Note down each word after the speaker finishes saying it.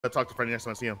talk to Freddie next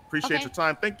time I see him. Appreciate your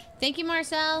time. Thank you. Thank you,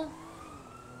 Marcel.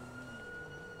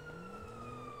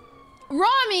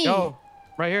 Rami! Yo,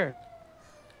 right here.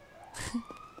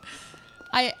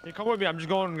 Hey, come with me. I'm just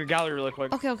going to the gallery really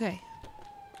quick. Okay.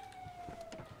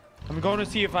 I'm going to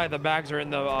see if the bags are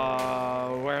in the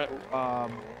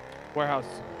warehouse.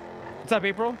 What's up,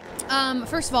 April?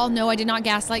 First of all, no, I did not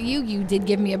gaslight you. You did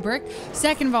give me a brick.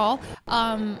 Second of all,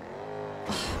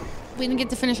 we didn't get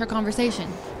to finish our conversation.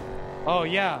 Oh,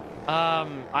 yeah.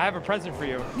 I have a present for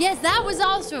you. Yes, that was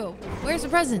also. Where's the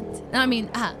present? I mean,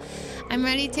 I'm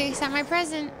ready to accept my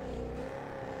present.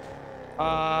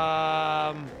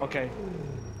 Okay.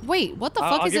 Wait, what the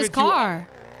fuck is this car?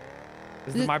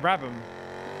 This is my Brabham.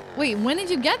 Wait, when did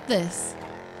you get this?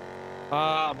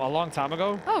 A long time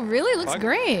ago. Oh, really? Looks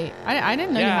great. I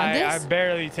didn't know you had this. Yeah, I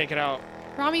barely take it out.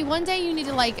 Rami, one day you need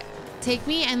to like take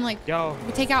me and like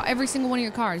take out every single one of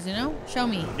your cars, you know? Show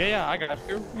me. Yeah, I got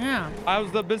you. Yeah.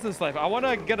 How's the business life? I want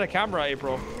to get a camera,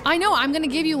 April. I know. I'm gonna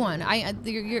give you one.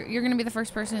 You're gonna be the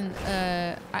first person.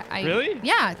 Really?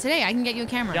 Yeah. Today I can get you a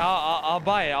camera. Yeah, I'll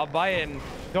buy it. I'll buy it, and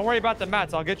don't worry about the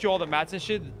mats. I'll get you all the mats and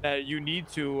shit that you need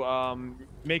to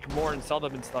make more and sell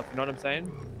them and stuff. You know what I'm saying?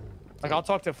 Like, I'll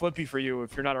talk to Flippy for you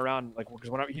if you're not around. Like,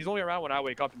 because he's only around when I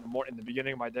wake up in the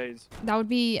beginning of my days. That would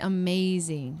be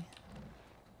amazing.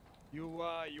 You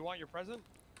want your present?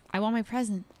 I want my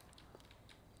present.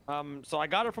 So I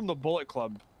got it from the Bullet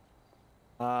Club.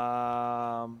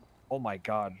 Oh my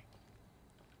God.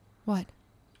 What?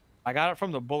 I got it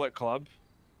from the Bullet Club.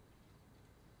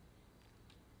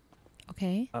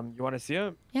 Okay. You want to see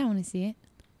it? Yeah, I want to see it.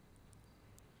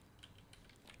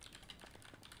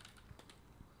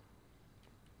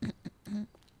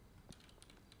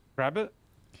 Grab it.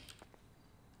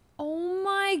 Oh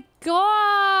my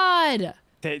God.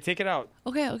 Take it out.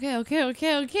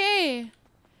 Okay.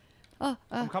 Oh,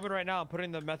 I'm coming right now. I'm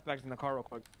putting the meth bags in the car real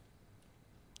quick.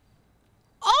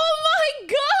 Oh my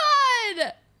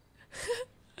God!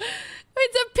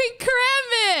 It's a pink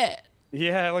karambit.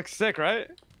 Yeah, it looks sick, right?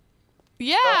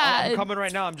 Yeah. I'm coming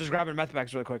right now. I'm just grabbing meth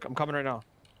bags really quick. I'm coming right now.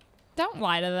 Don't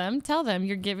lie to them. Tell them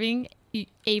you're giving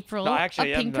April a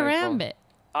pink karambit.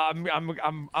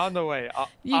 I'm on the way.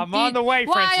 I'm on the way,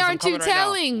 Francis. Why aren't you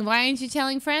telling? Why aren't you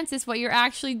telling Francis what you're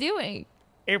actually doing?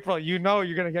 April, you know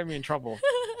you're gonna get me in trouble.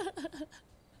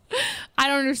 I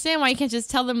don't understand why you can't just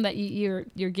tell them that you're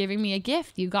giving me a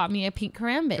gift. You got me a pink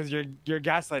karambit. Because you're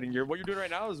gaslighting. What you're doing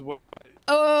right now is what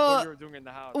you're doing in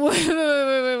the house.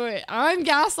 Wait. I'm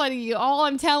gaslighting you. All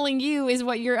I'm telling you is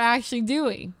what you're actually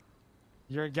doing.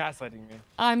 You're gaslighting me.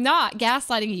 I'm not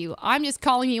gaslighting you. I'm just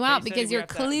calling you out because you're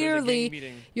clearly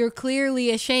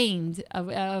ashamed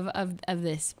of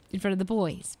this in front of the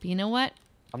boys. But you know what?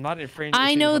 I'm not afraid.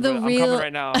 I know the real. I'm coming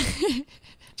right now.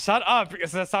 Shut up!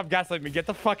 Stop gaslighting me. Get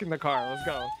the fuck in the car. Let's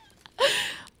go.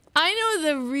 I know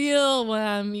the real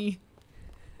whammy.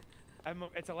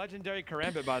 It's a legendary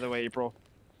karambit, by the way, April.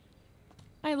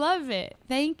 I love it.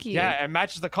 Thank you. Yeah, it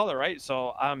matches the color, right?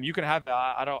 So you can have it.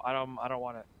 I don't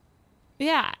want it.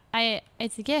 Yeah,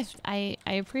 it's a gift. I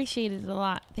appreciate it a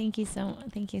lot. Thank you so much.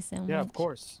 Yeah, of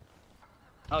course.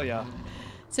 Hell yeah.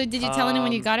 So did you tell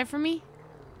anyone you got it from me?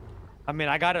 I mean,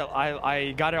 I got it.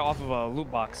 I got it off of a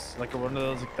loot box, like one of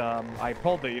those. Like I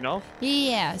pulled it, you know.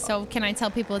 Yeah. So can I tell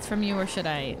people it's from you, or should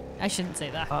I? I shouldn't say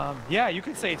that. Yeah, you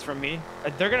can say it's from me.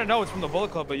 They're gonna know it's from the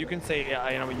Bullet Club, but you can say,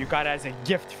 you know, you got it as a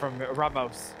gift from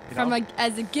Ramos. You know?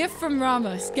 As a gift from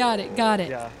Ramos. Got it.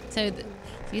 Yeah. So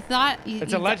you thought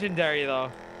it's a legendary though.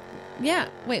 Yeah.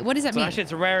 Wait. What does that mean? That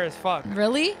shit's rare as fuck.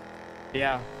 Really?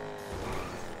 Yeah.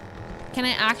 Can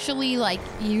I actually like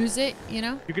use it? You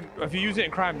know. You could, if you use it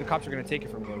in crime, the cops are gonna take it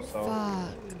from you. So. Fuck.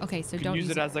 Okay, so don't use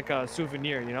it as like a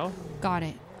souvenir, you know. Got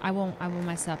it. I won't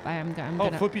mess up. I'm oh,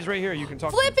 gonna. Flippy's right here. You can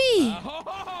talk. Flippy.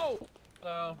 Hello.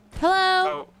 Hello.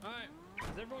 Oh. Hi. Is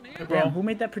everyone here? Damn, who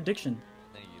made that prediction?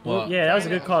 Well, yeah, that was a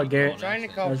good call, Garrett. Trying to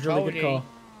call that was a really good call.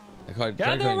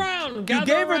 Gather around. You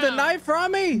gave her the knife,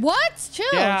 Rami. What? Chill.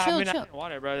 Yeah, chill. I didn't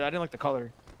want it, bro. I didn't like the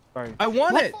color. Sorry. I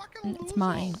want it. It's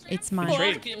mine. It's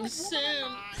mine.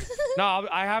 No,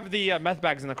 I have the meth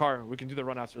bags in the car. We can do the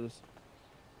run after this.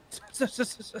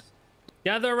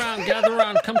 Gather around. Gather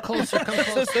around. Come closer. Come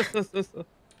closer.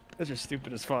 Those are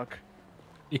stupid as fuck.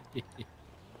 Can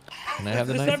I have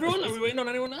the knife? Is everyone? Are we waiting on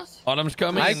anyone else? Autumn's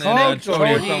coming. I called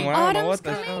Cody somewhere. I don't know what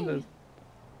the sound is.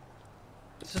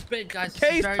 This is big, guys.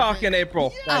 Kay's talking,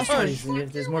 April.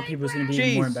 If there's more people, it's gonna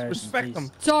be more embarrassing. Respect them.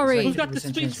 Sorry. Who's got the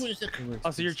speech music? Oh,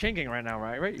 so you're changing right now,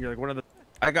 right? You're like one of the.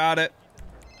 I got it.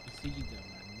 Okay,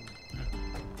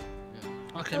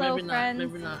 hello, maybe friends.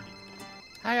 not. Maybe not.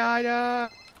 Hi,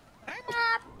 Ida.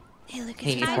 Hey, look at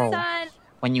Hey, you. April. Hi, son.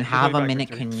 When you have a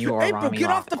minute, can you or April, Rami get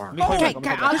off the or- phone. Okay,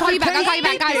 I'll call you back. I'll call you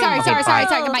back, guys. Sorry.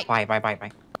 Goodbye.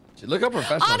 Bye. Look how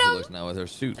professional she Autumn. looks now with her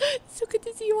suit. So good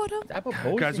to see you, Autumn.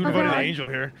 Guys, we invited an angel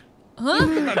here. Huh?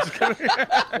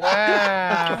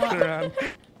 Wow.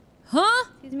 Huh?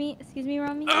 Excuse me,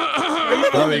 Rami.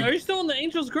 Are you still in the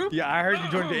Angels group? Yeah, I heard you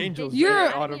joined the Angels.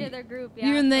 You're- Autumn. Their group, yeah.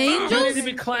 You're in the You need Angels? to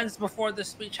be cleansed before this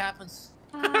speech happens.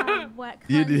 What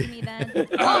You cleanse did. me then?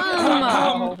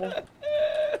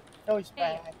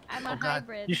 Hey, I'm a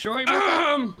hybrid. You sure about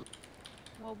that?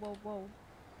 Whoa.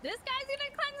 This guy's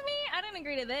gonna cleanse me? I didn't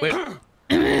agree to this. Wait.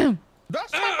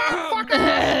 That's not my fucking.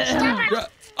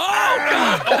 Oh,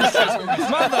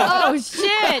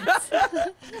 shit.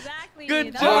 Exactly.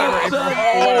 Good That's job.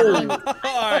 what-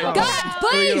 Oh. God,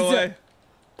 please.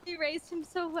 You raised him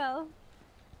so well.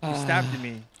 You stabbed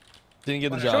me. Didn't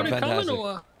get the Shorty job. coming Fantastic.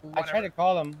 or I tried to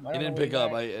call him. He didn't pick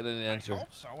up. I didn't answer.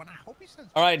 So, and I hope he says.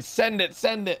 All right, send it.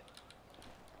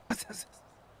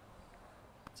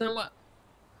 so what?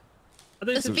 I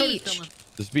think The some Shorty's speech. coming.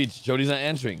 The speech. Jody's not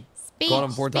answering. Speech. Called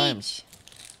him 4 times.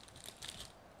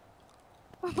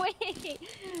 Wait.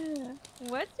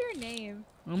 What's your name?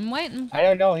 I'm waiting. I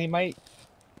don't know. He might.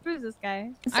 Who's this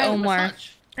guy? I- Omar.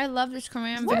 Hutch. I love this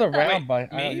command. Still around,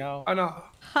 but I don't know. Oh no.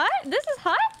 Hutch? This is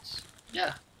Hutch?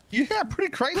 Yeah. Yeah, pretty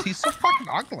crazy. He's so fucking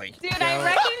ugly. Dude, I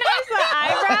recognize the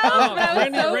eyebrows, but I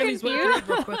was so Randy's waking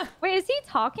confused. up real quick. Wait, is he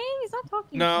talking? He's not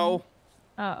talking. No.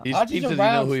 Oh. He Hutch is seems to know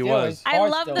around who he still. was. His I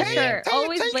car's love still the there. shirt.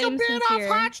 Always take your blame beard Sincere.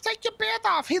 off, Hodge. Take your beard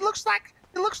off. He looks like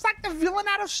the villain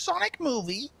out of Sonic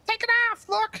movie. Take it off.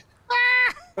 Look.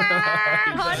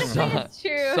 Honestly, it's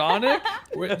true. Sonic?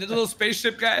 The little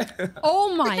spaceship guy?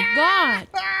 Oh my god.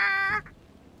 Ah,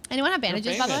 Anyone have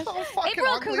bandages, by the way? so fucking April,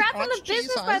 ugly, congrats on the Hodge, business,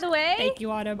 Jesus. by the way. Thank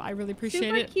you, Autumn. I really appreciate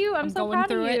Super it. cute. I'm so going proud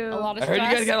through of it. you. A lot of I heard you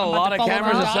stress. guys got a I'm about lot to of fall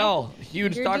cameras to around. sell.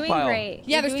 Huge You're stockpile. doing great.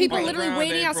 Yeah, You're there's doing people great. literally Around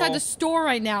waiting outside April. the store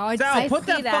right now. It's, Sal, I put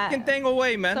see that that. fucking thing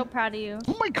away, man. So proud of you.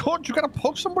 Oh my god, you gotta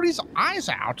poke somebody's eyes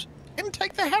out and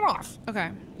take the head off. okay.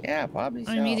 Yeah, probably.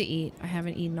 I need to eat. I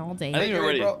haven't eaten all day. I think we're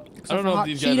ready. April. I don't know Hot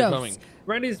if these guys Cheetos. are coming.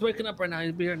 Randy's waking up right now.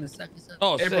 He'll be here in a second.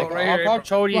 Oh, April, sick. right I'll here. call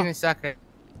April. Chody in a second.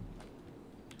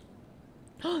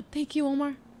 Thank you,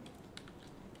 Omar.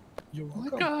 Oh my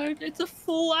god, it's a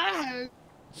flag.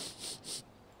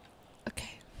 Okay.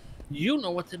 You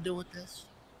know what to do with this.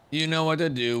 You know what to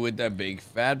do with that big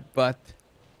fat butt.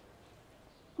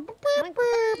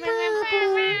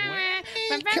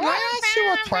 Can I ask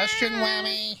you a question,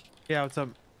 Whammy? Yeah, what's up?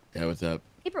 Yeah, what's up?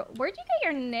 April, where'd you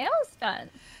get your nails done?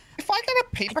 If I get a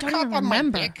paper I don't cut even on my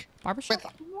remember. dick Barbershop?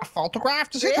 with a photograph,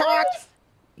 does it Really? count?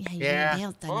 Yeah, you Yeah.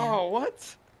 nailed that. Oh,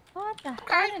 what? What the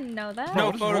heck? I didn't know that. No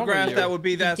what's wrong with photograph you? that would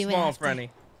be that do it small, after. Franny.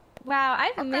 Wow,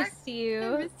 I've Okay. missed you.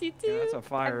 you Yeah, that's a I've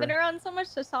fire. been around so much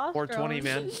testosterone. 420,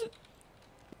 man.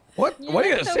 What? You Why do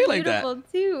you look gotta so say like that? beautiful,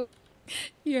 too.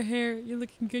 Your hair. You're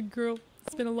looking good, girl.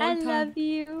 It's been a I long time. love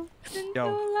you. It's been Yo.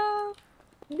 so long.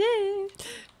 Yeah.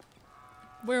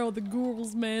 Where are all the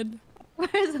ghouls, man?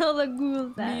 Where's all the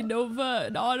ghouls Me, at? Nova,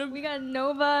 and Autumn. We got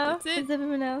Nova. That's it. Is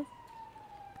everyone else?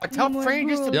 Tell more Franny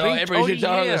just to ghouls. Yo, bring April, you should Chody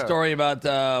tell her the here. story about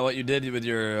what you did with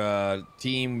your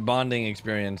team bonding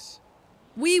experience.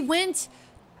 We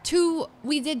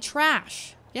did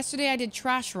trash. Yesterday I did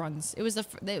trash runs. It was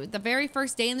the very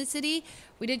first day in the city.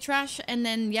 We did trash, and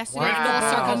then yesterday was Wow. a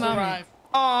circle moment.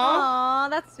 Aww. Aw,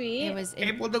 that's sweet. It was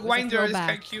April the it was a grinder is throwback.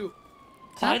 kind of cute.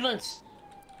 Silence.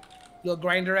 Little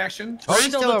grinder action. Chody's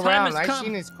Randall, still the time around. has I come.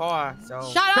 seen his car. So.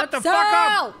 Shut up, the fuck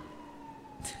up!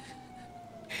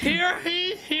 Hear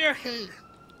he, hear he.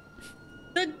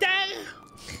 The day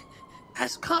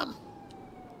has come.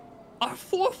 Our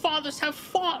forefathers have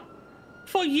fought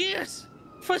for years,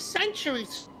 for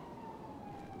centuries.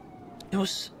 It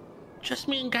was just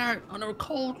me and Garrett on a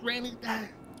cold, rainy day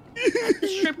at the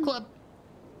strip club.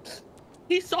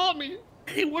 He saw me.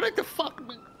 He wanted to fuck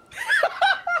me.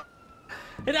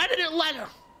 And I didn't let him.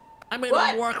 I made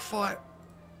him work for it.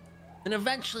 And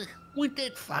eventually, we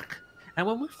did fuck. And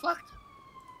when we fucked,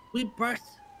 we birthed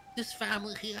this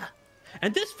family here.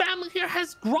 And this family here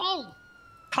has grown,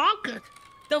 conquered,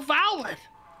 devoured.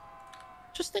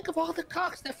 Just think of all the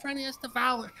cocks that Franny has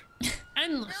devoured.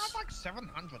 Endless. There's like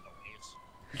 700 of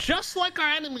these. Just like our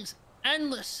enemies.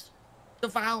 Endless.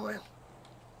 Devouring.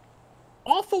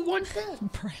 All for one thing.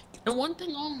 And one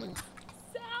thing only.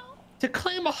 To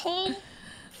claim a home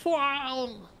for our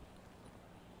own.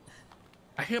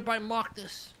 I hereby mark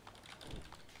this.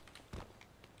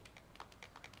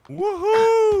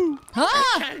 Woohoo!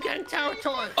 Huh? Gang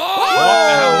territory. What the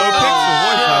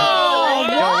hell?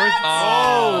 No pixel voice,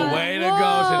 huh? Oh, way to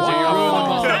go, since you ruined the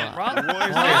moment.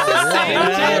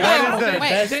 Wait,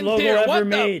 best logo tier. ever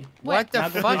made. What the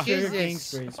Not the fuck picture is of King this?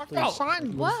 Sprays, Fuck please. that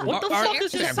sign. What? the fuck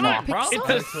is this sign, bro? It's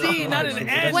a C, not an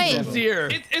N. Wait. Tier.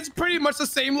 It's pretty much the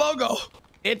same logo.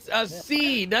 It's a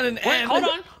C, not an Wait, N. hold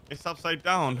on. It's upside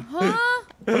down. Huh?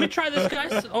 Let me try this,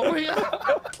 guys. Over here.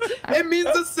 It means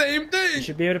the same You thing.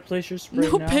 should be able to place your spray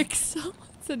No now. pixel.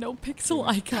 It's a no pixel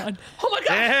icon. Oh my god.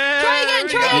 Try again.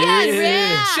 Try again.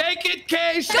 Yeah. Shake it,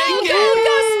 K. Shake Go, it. go,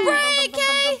 go, spray,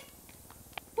 Kay.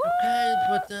 Okay,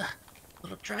 put the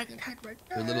little dragon head right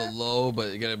You're a there. little low,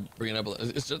 but you gotta bring it up.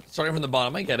 It's just starting from the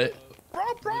bottom. I get it. Bro.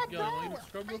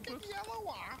 Make it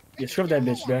yellow. Yeah, scrub that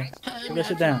bitch, bro. Scrub that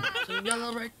shit down. Some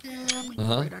yellow right there.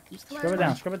 Uh-huh. Scrub it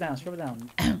down. Scrub it down. Scrub it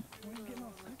down.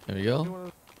 There you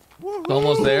go. It's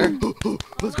almost there.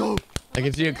 Let's go. I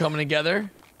can see it coming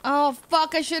together. Oh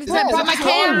fuck! I should Is have that brought my the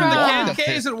color? The camera.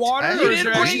 K, is it water? You or is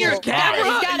didn't there bring your actual-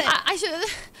 camera. I should.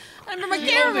 I remember my Oh, the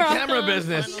camera. camera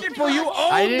business. People, you own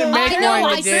I didn't the make I know.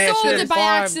 one I today. sold should've it by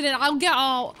farmed. accident. I'll get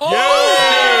all. Oh!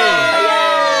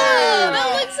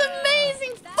 That looks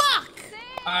amazing. Fuck.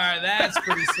 Alright, that's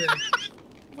pretty sick.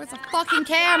 Where's the fucking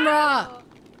camera?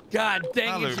 God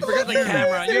dang it! You forgot the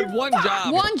camera. You had one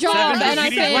job. One job and I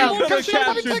Well, failed. good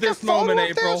capture this moment,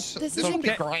 April. This is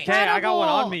incredible. Okay, I got one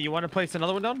on me. You want to place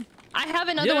another one down? I have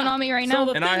another Yeah. one on me right So now.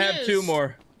 the And I thing have is, 2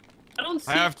 more. I don't see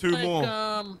I have 2 like,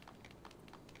 more.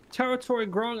 Territory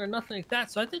growing or nothing like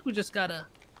that. So I think we just gotta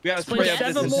We gotta spray spray up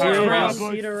seven this more entire rounds.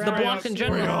 house. The block in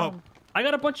general. up. I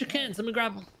got a bunch of cans. Let me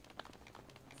grab them.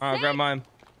 Alright, grab mine.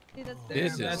 Dude, that's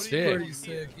This is That's sick. pretty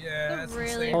sick. Yeah, that's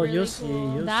really, insane. Oh, really you'll see.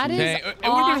 cool. You'll That see. is Dang, it would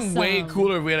have been way awesome.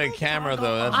 cooler if we had a camera,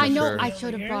 though. That's for I know. sure. I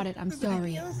should have brought it. I'm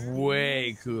sorry.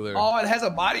 Way cooler. Oh, it has a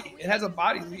body. It has a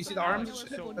body. You see the arms and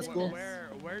shit? That's cool.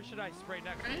 Where should I spray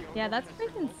next? Yeah, that's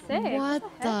freaking sick. What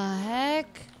the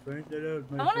heck?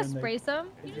 I want to spray some.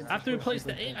 After we place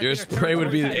the Your spray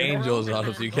would be the angels,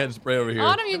 Autumn, so you can't spray over here.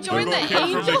 Autumn, you joined the From the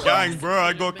angels. gang, bro.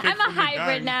 I got kicked I'm a from the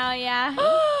hybrid gang. now, yeah.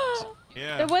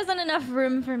 Yeah. There wasn't enough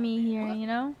room for me here, you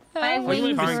know? My Oh,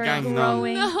 wings current were gang now.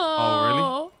 growing.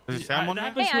 Oh, really? Does it say I'm on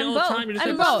That there? happens to Hey, me I'm all the both. time. You just I'm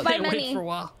have to both by stay away many. for a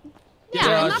while. Yeah,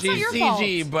 and that's she's not your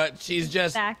CG, fault. but she's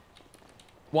just Back.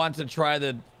 wants to try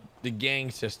the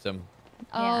gang system,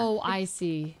 Oh, I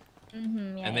see.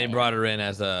 Mm-hmm, yeah, and they yeah. brought her in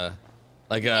as a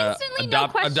like a Instantly, no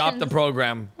adopt the questions.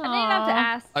 program, I didn't have to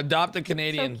ask. adopt a So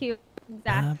Canadian. cute.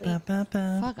 Exactly.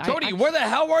 Fuck, Cody, where the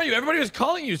hell were you? Everybody was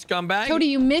calling you, scumbag. Cody,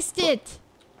 you missed it.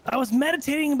 I was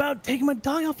meditating about taking my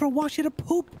dog out for a walk. She had a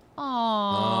poop.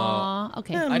 Aww.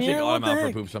 Okay. Yeah, I take man, Autumn what the out for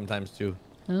heck? poop sometimes too.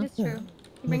 It's true.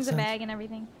 He brings a sense. bag and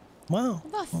everything. Wow.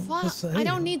 What the fuck? Just, I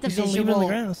don't need the just don't leave it in the visual.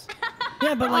 grass.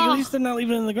 Yeah, but like Oh. at least they're not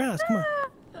leaving it in the grass. Come on.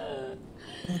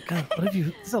 Oh God, what if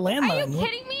you? It's a Are you landmine. What?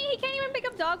 kidding me? He can't even pick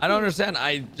up dog I don't food. understand.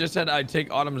 I just said I'd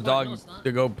take Autumn's dog no, it's not.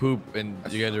 to go poop, and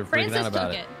you guys are freaking Francis out about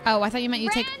took it. it. Oh, I thought you meant you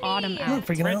take Randy! Autumn I'm not out.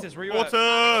 freaking out. Francis, where you at?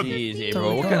 Autumn! Jeez,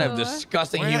 April, what kind of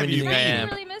disgusting Where human have do you you think I I am?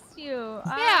 really missed you.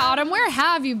 Yeah, Autumn, where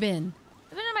have you been?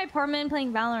 I've been in my apartment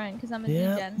playing Valorant because I'm a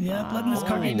Yeah, gen. yeah. Blood in this Oh,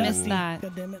 car. I get missed dusty. that.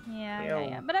 God damn it.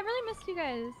 Yeah. But I really missed you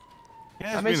guys. Yeah,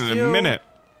 I it's missed been you. a minute.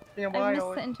 I missed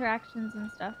the interactions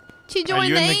and stuff. She Are joined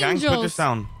you the in the gang? Put this angels.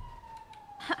 down.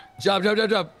 Job.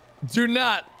 Do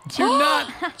not.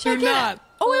 Check it out.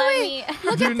 Oh, Let wait, me. wait.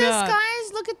 Look Do at this, not.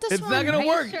 guys. Look at this It's one. not gonna Are you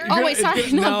work. sure? You're Oh, gonna- wait, sorry.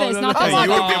 it's Not no, this, no, not no. this. Hey, you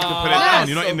won't be able to put it Yes. down.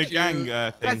 You're not in the So gang cute.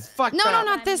 thing. That's fucked No, up.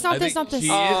 not this, I not this, think not this. she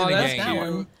Oh, is in the that's gang.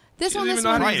 cute. This She one, doesn't this even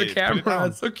know how to one. use the Right, put it camera. down.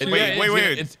 It's so cute. Yeah, Wait. gonna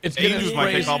Angels might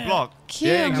spray. take our block.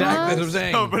 Cute, Yeah, exactly. huh? That's what I'm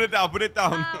saying. No, put it down. Put it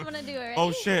down. I'm gonna do it.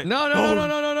 Oh shit. No.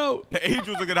 The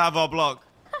angels are gonna have our block.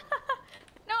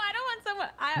 No, I don't want someone.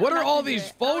 What I'm are not all gonna do these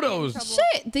it. I don't wanna get in photos?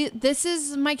 trouble. Shit, this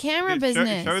is my camera Dude,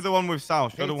 business. Show the one with Sal.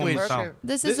 Show the one with Sal.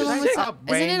 This This is the is one with. sick. Isn't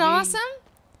it Wendy. awesome?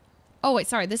 Oh wait,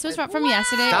 sorry. This was from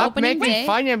yesterday, Stop opening making day.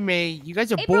 fun of me. You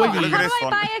guys are April, bullies. Look how at do this I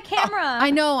one. buy a camera? I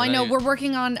know. Right. We're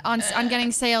working on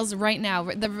getting sales right now.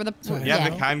 The You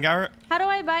have the can, Garrett? How do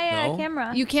I buy No. a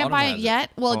camera? You can't Autumn buy has it it.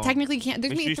 yet. Well, Oh. technically you can't. There's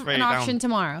Make gonna be sure you spray an it auction down.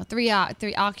 tomorrow. Three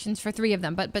auctions for 3 of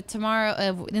them. But tomorrow,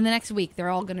 in the next week, they're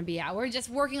all gonna be out. We're just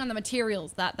working on the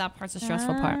materials. That part's the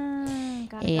stressful part.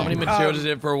 Got it. Yeah. How many materials is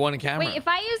it for one camera? Wait, if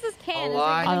I use this can, is it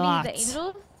lot. A gonna lot. be the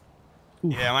angels?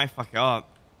 Yeah, I might fuck it up.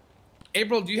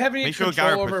 April, do you have any Make sure control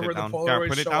Garrett over puts where it the down. Garrett, Polaroids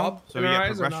put it show down up so in we our get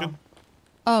eyes or no? progression.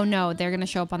 Oh no, they're gonna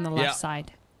show up on the left Yeah.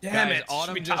 side. Damn Guys, it. Autumn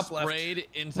Should be just top left. sprayed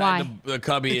Why? inside the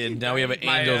cubby, and now we have an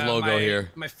My, Angels logo my-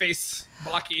 here. My face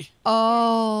blocky.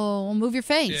 Oh, well, move your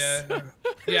face. Yeah.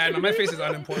 Yeah, no, my face is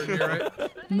unimportant. You're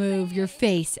right. Move your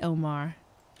face, Omar.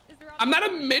 I'm not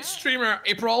a mid streamer,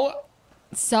 April.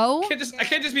 So? I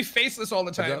can't just be faceless all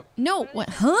the time. No. What?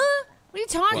 Huh? What are you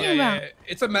talking about? Yeah.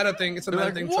 It's a meta thing. It's a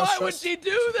meta thing. Why would Trust. she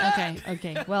do that?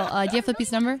 Okay. Well, do you have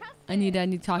Flippy's number? I need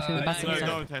to talk to him about some stuff.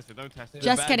 Don't test it. Don't test it.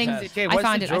 Just kidding. I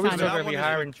found it. I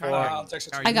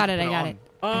got it.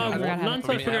 Not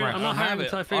until I figure it. I'm not hiring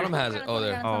until I figure it. Autumn has it. Oh,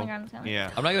 there. Oh,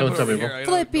 yeah. I'm not gonna put it here.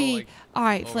 Flippy. All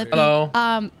right, Flippy.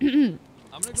 Hello.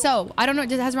 So I don't know.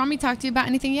 Has Rami talked to you about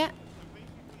anything yet?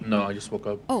 No, I just woke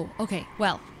up. Oh, okay.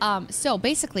 Well, so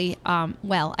basically,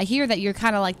 well, I hear that you're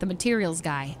kind of like the materials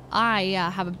guy. I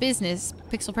have a business,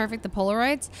 Pixel Perfect, the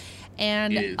Polaroids,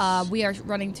 and we are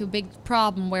running into a big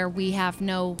problem where we have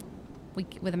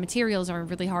where the materials are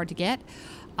really hard to get.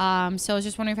 So I was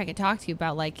just wondering if I could talk to you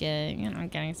about like,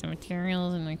 getting some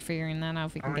materials and like figuring that out.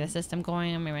 If we can get a system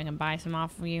going, maybe I can buy some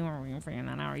off of you, or we can figure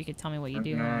that out, or you could tell me what you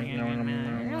do. You know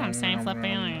what I'm saying, Flippy?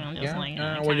 I'm just like,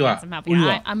 where you at? Where you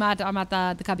at? I'm at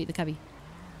the cubby.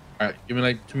 All right, give me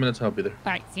like 2 minutes. I'll be there.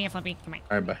 All right, see you, Flippy. Come on.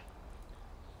 All right, bye.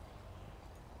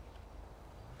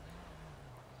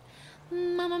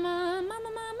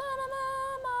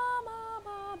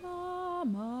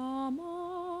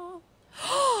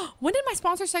 When did my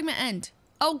sponsor segment end?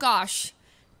 Oh gosh.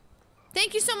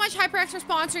 Thank you so much, HyperX, for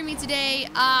sponsoring me today.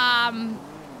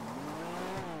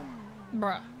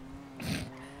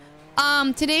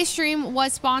 Today's stream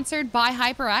was sponsored by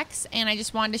HyperX, and I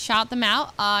just wanted to shout them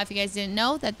out. If you guys didn't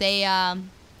know that they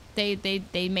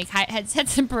make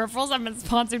headsets and peripherals. I've been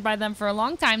sponsored by them for a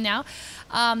long time now.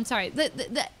 Sorry,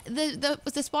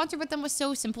 the sponsor with them was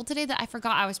so simple today that I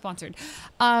forgot I was sponsored.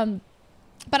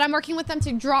 But I'm working with them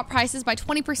to drop prices by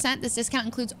 20%. This discount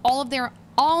includes all of their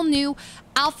all-new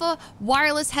Alpha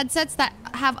wireless headsets that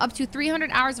have up to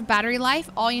 300 hours of battery life.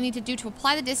 All you need to do to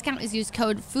apply the discount is use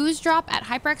code FOOZEDROP at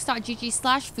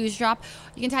hyperx.gg/FOOZEDROP.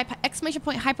 You can type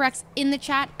 !HyperX in the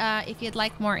chat if you'd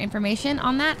like more information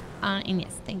on that. And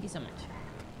yes, thank you so much.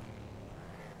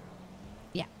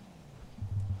 Yeah.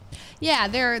 Yeah,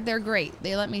 they're great.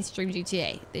 They let me stream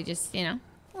GTA. They just, a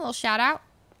little shout out.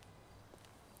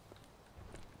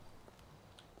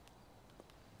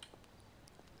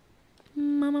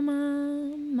 Mama.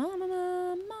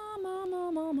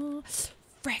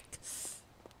 Frick.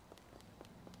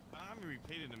 I'm gonna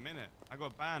repeat in a minute. I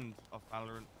got banned off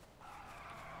Valorant.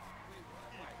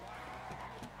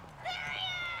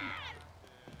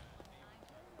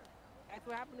 That's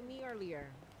what happened to me earlier.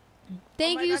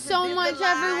 Thank you so much,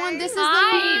 everyone. This is the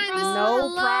line.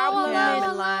 No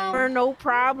problem. No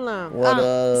problem. What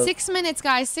up? 6 minutes,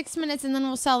 guys. 6 minutes, and then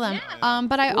we'll sell them.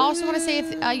 But I also want to say,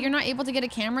 if you're not able to get a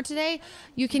camera today,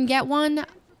 you can get one.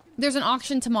 There's an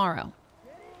auction tomorrow.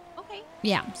 Okay.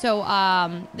 Yeah. So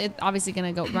it's obviously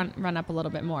gonna go run up a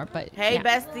little bit more, but hey, yeah.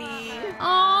 bestie.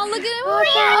 Oh, look at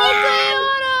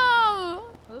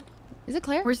him! Is it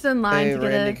Claire? We're still in line to get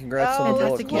Randy, a congrats on the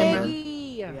fantastic camera.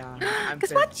 Yeah.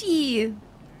 Kaswachi!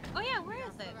 Oh yeah, where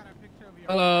is it?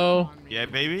 Hello. Yeah,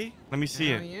 baby. Let me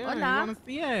see it. Yeah, you wanna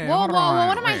see it? Whoa,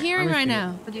 what am I hearing right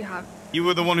now? What do you have? You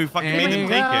were the one who fucking made him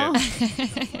take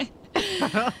it.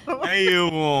 Hey,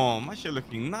 my shit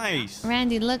looking nice.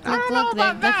 Randy, look at all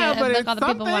the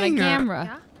people want a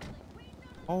camera.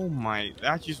 Oh my,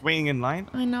 they're just waiting in line?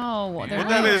 I know. What the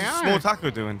hell is Small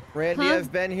Taco doing? Randy,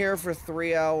 I've been here for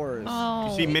 3 hours. Oh.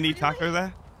 You see Mini Taco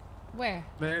there? Where?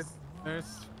 Are you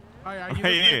Right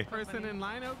here. the person in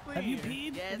line, Oakley? Have you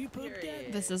peed? Yes, Have you pooped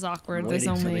yet? This is awkward. Waiting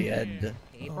There's only. to the end.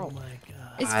 Oh my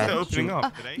god. It's opening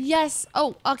up today. Yes.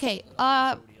 Oh, okay.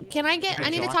 Can I get? I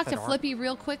need to talk to Flippy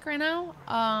real quick right now.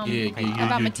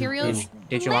 About materials.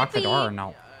 Did you lock the door or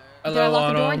no? Did I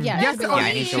lock the door? Yes. Yes. Yeah,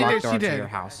 I need to lock the door to did. your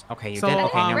house. Okay, you So, did.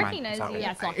 Okay, never recognize mind. you.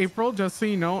 Yes. locked. April, just so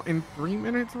you know, in 3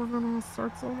 minutes we're gonna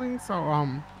start something. So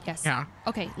Yes. Yeah.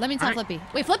 Okay. Let me tell Flippy.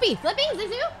 Wait, Flippy, is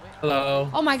this you? Hello.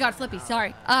 Oh my God, Flippy.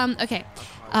 Sorry. Okay.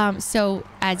 So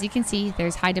as you can see,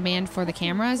 there's high demand for the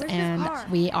cameras, and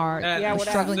we are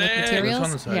struggling with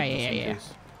materials. Yeah.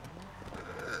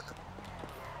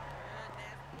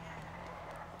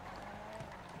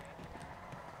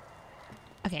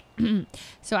 Okay,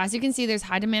 so as you can see, there's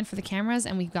high demand for the cameras,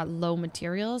 and we've got low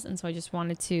materials, and so I just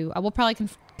wanted to. We'll probably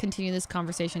continue this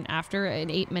conversation after.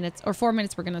 In 8 minutes or 4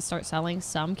 minutes, we're gonna start selling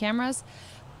some cameras,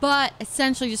 but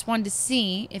essentially just wanted to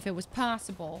see if it was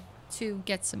possible to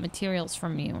get some materials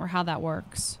from you, or how that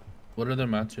works. What are the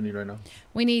mats you need right now?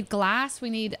 We need glass,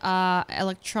 we need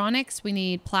electronics, we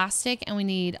need plastic, and we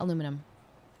need aluminum.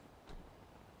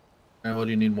 And what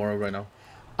do you need more of right now?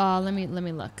 Let me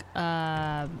look.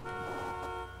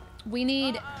 We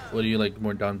need. What do you like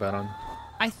more down bad on?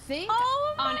 I think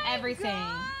on everything.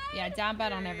 God. Yeah, down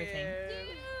bad on everything.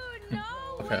 Dude, no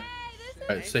Okay. way.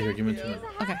 All right, stay here. Give me 2 minutes.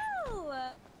 Okay.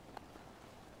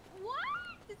 What?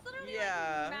 It's literally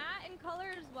like matte in color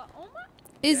as well. Oh my.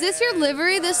 Is this your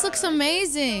livery? This looks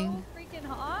amazing. So freaking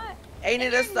Ain't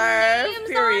it a serve?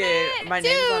 Period. My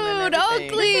name's on it and Dude,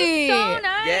 everything. Oakley. So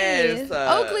nice. Yes.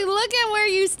 Oakley, look at where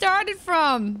you started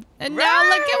from. And now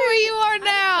look at where you are I'm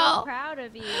now. so proud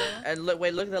of you. And look,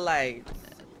 wait, look at the lights.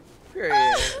 Period.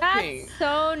 That's Pink.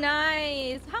 so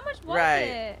nice. How much was Right.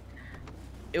 it?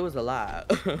 It was a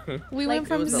lot. We Like, went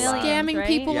from it was a lot. scamming right?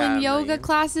 people Yeah, in yoga millions.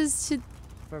 classes to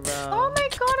For real. Oh my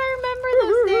god, I remember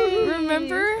those days.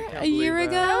 remember can't a year believe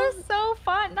ago. That was so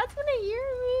fun. That's been a year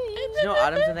to me. You know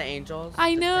Autumn's and the Angels?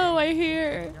 I The know, same. I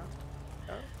hear.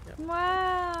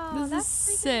 Wow. This is that's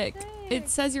sick. freaking It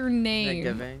says your Isn't it name.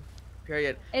 giving?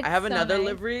 Period. It's I have so another nice.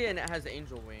 livery and it has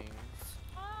angel wings.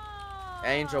 Oh.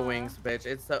 Angel wings, bitch.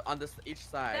 It's on this each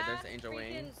side. That's There's angel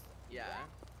freaking- wings. Yeah.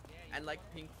 And like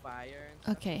pink fire. And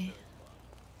stuff. Okay.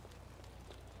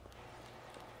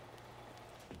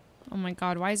 Oh my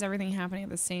god, why is everything happening at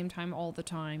the same time all the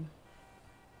time?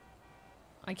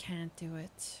 I can't do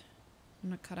it. I'm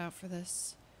not cut out for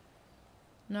this.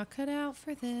 Not cut out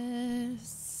for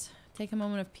this. Take a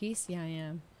moment of peace? Yeah, I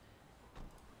am.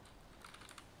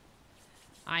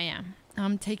 I am.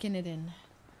 I'm taking it in.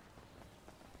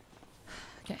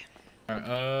 Okay.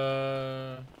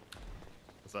 Alright,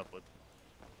 what's up, Lip?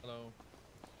 Hello.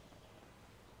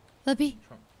 Lippy.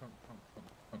 Trunk.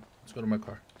 Let's go to my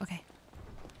car. Okay.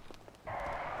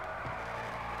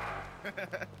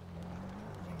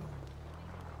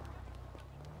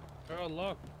 Girl,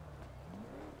 look.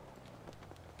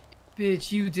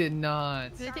 Bitch, you did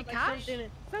not. Sounds like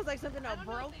sounds like something a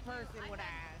broke person would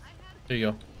ask. There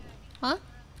you go. Huh?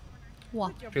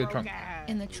 What? Take the trunk.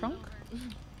 In the trunk?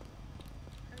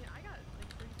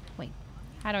 Wait.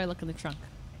 How do I look in the trunk?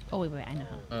 Oh, wait, I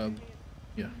know.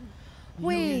 Yeah.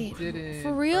 Wait, didn't,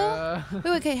 for real? bruh.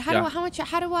 Wait, okay. How Yeah. do I,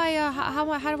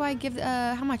 how do I give,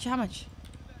 how much?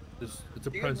 It's a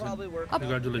You can present. probably work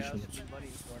Congratulations.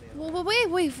 Well,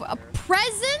 wait, a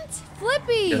present?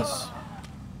 Flippy! Yes.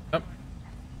 Yep.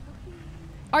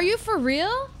 Are you for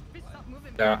real?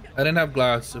 Yeah. I didn't have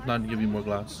glass. If not, to give you more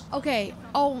glass. Okay.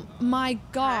 Oh my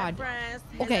god.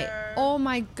 Okay. Oh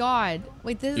my god.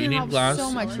 Wait, this Do you is need help glass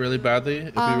so much. really badly?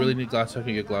 If you really need glass, I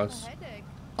can get glass.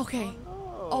 Okay.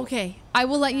 Okay, I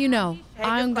will let you know.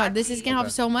 I'm God. This is gonna help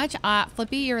Okay. so much.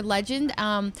 Flippy, you're a legend.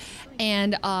 I'm.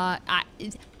 Don't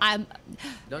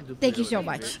do Thank you it. so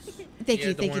much. Thank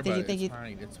you. It's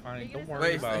fine. It's fine. Don't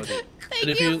worry about it. Thank But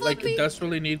if you, you like Flippy.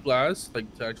 desperately need glass,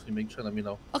 like to actually make sure, let me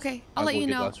know. Okay, I'll I'll let go you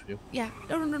get know. glass for you. Yeah.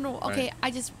 No. Okay, Right.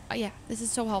 I just. Yeah, this is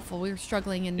so helpful. We were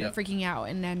struggling and Yeah. freaking out,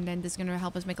 and then this is gonna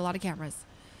help us make a lot of cameras.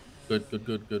 Good.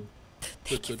 Good.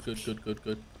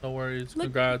 No worries.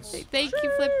 Congrats. Thank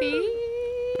you, Flippy.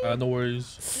 No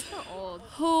worries.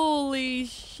 Holy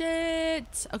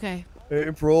shit. Okay.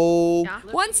 April.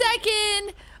 1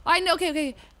 second. I know.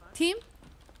 Okay. Team.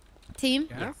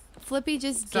 Yes? Flippy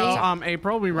just So, gave.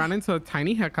 April, we ran into a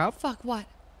tiny hiccup. Fuck what?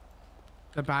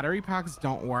 The battery packs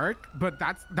don't work, but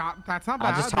that's not bad.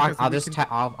 I'll just talk.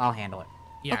 because I'll handle it.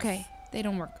 Yes. Okay. They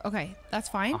don't work. Okay, that's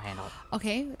fine. I'll handle it.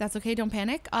 Okay, that's okay. Don't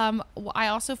panic. I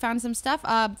also found some stuff.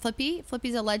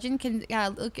 Flippy's a legend. Can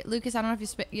Lucas? I don't know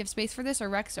if you have space for this, or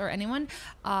Rex, or anyone.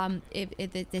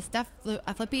 If this stuff,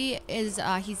 Flippy is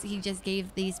he just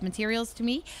gave these materials to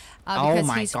me. Oh Because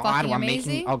my he's god, fucking we're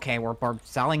amazing. making. Okay, we're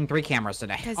selling 3 cameras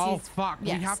today. Oh fuck,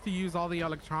 yes. we have to use all the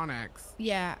electronics.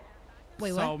 Yeah.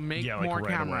 Wait, So what? make like more right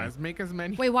cameras. away. Make as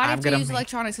many. Wait, why do you I'm have to gonna use make-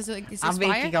 electronics? Because it's I'm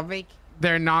making. fire?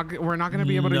 We're not gonna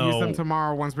be able to use them No.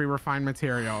 tomorrow once we refine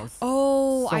materials.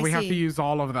 Oh, So I we see. have to use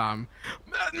all of them.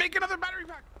 Make another battery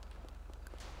pack.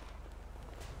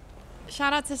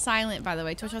 Shout out to Silent, by the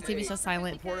way. Twitch.tv so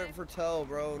Silent. Important for tow,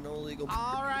 bro. No legal.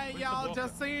 All right, y'all.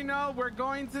 Just so you know, we're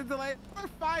going to delay.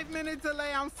 5-minute delay.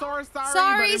 I'm so sorry.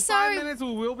 Sorry, but in sorry. 5 minutes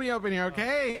we will be open here.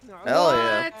 Okay. Hell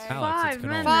yeah. What? 5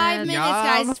 minutes. 5 minutes,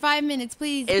 Yum. guys. 5 minutes,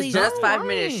 please. It's please. just 5 Don't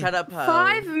minutes. worry. Shut up, ho.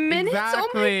 5 minutes?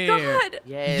 Exactly. Oh my god.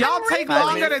 Yes. Y'all take 5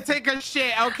 longer minutes. to take a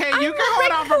shit. Okay, you can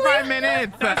hold on for 5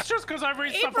 minutes. That's just because I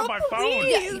read stuff on my phone.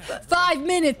 Please. 5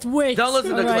 minutes, wait. Don't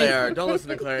listen to All right. Claire. Don't listen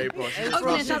to Claire, April. She's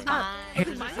Okay, trouble.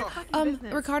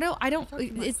 Ricardo, I don't.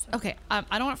 It's okay. I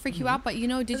don't want to freak you out, but you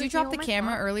know, did you drop the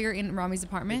camera earlier in Rami's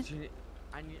apartment?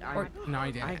 No,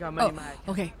 I didn't. I got money.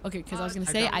 Oh, okay. Because I was gonna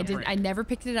say I didn't. I never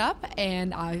picked it up,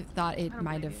 and I thought it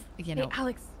might have. You know. Hey,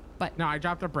 Alex. But No, I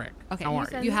dropped a brick. okay, Don't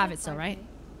worry. you have it still, right?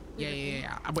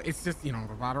 Yeah. But it's just, the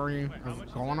battery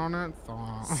is going on it,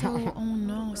 so. So, oh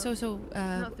no.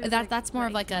 That's more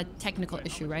of like a technical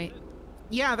issue, right?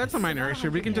 Yeah, that's a minor issue.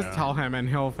 We can just tell him and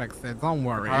he'll fix it. Don't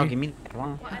worry. Oh, give me that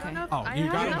one. Okay. Oh, you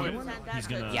got it. He's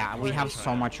gonna. Yeah, we have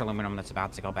so much aluminum that's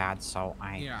about to go bad, so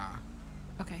I. Yeah.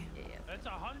 Okay. That's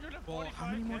 145. Well, how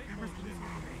many more cameras do you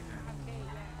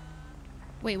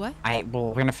Wait, what? Well,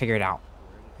 we're gonna figure it out.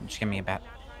 Just give me a bit.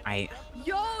 I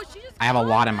Yo, she just have a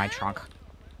lot in my trunk.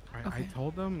 I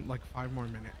told them like 5 more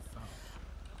minutes. So.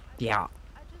 Yeah.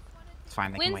 It's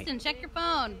fine. They can wait. Winston, check your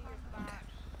phone.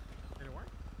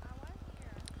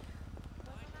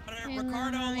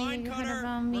 Ricardo, line cutter.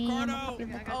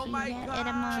 Ricardo. Oh my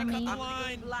god. She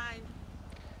cut the line.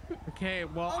 Okay,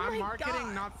 well, Oh I'm my marketing,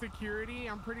 God. not security.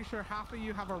 I'm pretty sure half of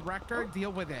you have a record.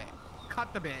 Deal with it.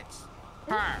 Cut the bitch.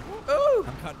 Her. Ooh.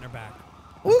 I'm cutting her back.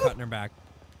 I'm cutting her back.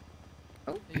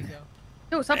 There you go.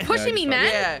 Yo, stop pushing me, man.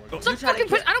 Yeah. Stop fucking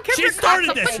pushing. I don't care if She you're a cop.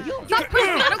 started this. Stop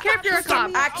pushing me. I don't care if you're a cop.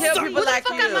 I kill people like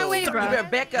you. Get the fuck out of my way, bro. You better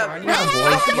back up.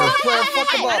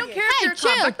 Hey, I don't care if you're a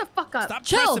chill. cop. Back the fuck up. Stop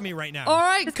Chill. pressing me right now. All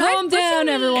right, calm down,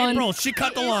 everyone. April, she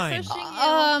cut the line.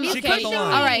 Okay. She cut the line.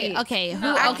 All right. Okay. Who?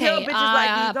 I kill Okay. bitches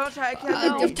like you. Don't try to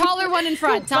kill me. Taller one in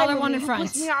front. Taller one in front.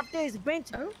 Push me off this bench.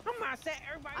 I'm gonna set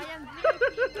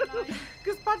everybody.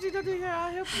 Cause Pachi don't do here.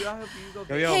 I'll help you. I'll help you.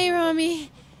 Go. Yo. Hey,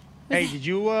 Rami. Hey, did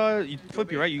you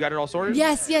Flippy, right? You got it all sorted?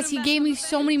 Yes, he gave me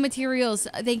so many materials.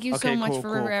 Thank you so Okay, much cool,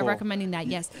 for cool. recommending that.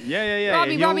 Yes. Yeah.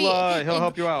 Robbie, He'll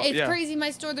help you out. It's yeah. crazy.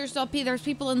 My store, there's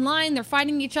people in line. They're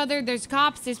fighting each other. There's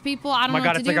cops. There's people. I don't Oh my know God,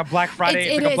 what to it's do. like a Black Friday.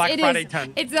 It's like a Black Friday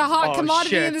tent. It's a hot Oh,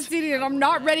 commodity in the shit. city, and I'm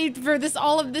not ready for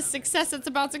all of this success that's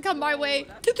about to come my way.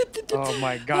 Oh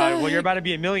my God. Well, you're about to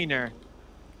be a millionaire.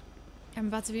 I'm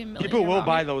about to be a millionaire. People will Robbie.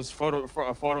 buy those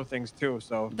photo things too.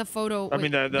 So The photo. I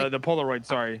mean the Polaroid.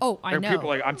 Sorry. Oh, I know.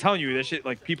 People I'm telling you, this shit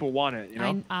like people want it. You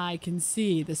know. I can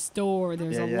see the store.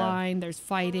 There's a line. There's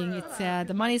fighting. It's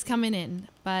the money's coming in,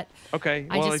 but Okay.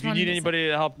 I Well, just if you wanted need to anybody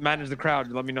to help manage the crowd,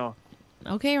 let me know.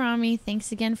 okay, Rami.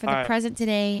 Thanks again for the All right. present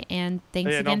today, and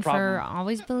thanks Yeah, no again for problem.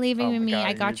 always believing Oh in my me. God,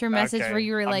 I got you- your message okay, where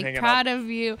you were I'm like hanging proud up. of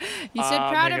you. You said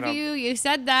I'm proud hanging of up. you. You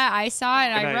said that. I saw it.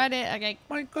 Good I night. read it. Okay.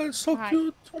 My God, it's so Hi.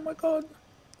 cute. Oh my God.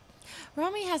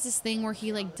 Rami has this thing where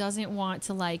he like doesn't want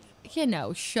to like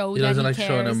show He that doesn't he like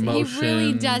showing cares. He really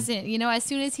emotion. doesn't. You know, as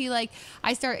soon as he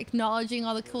I start acknowledging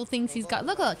all the cool things he's got.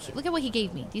 Look at what he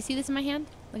gave me. Do you see this in my hand?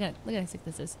 Look at how sick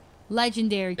this is.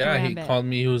 Legendary Yeah, he karambit. called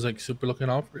me. He was like super looking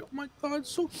out for you. Oh my God,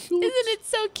 so cute. Isn't it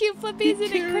so cute, Flippy?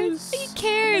 Isn't it crazy? He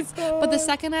cares. But the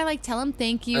second I tell him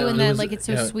thank you, and then it's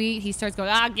so sweet, he starts going,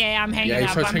 okay, I'm hanging Yeah, up. he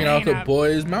starts I'm hanging out with the up.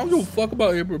 boys. Man, I don't give a fuck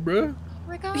about April, bro.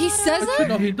 He says Actually, that?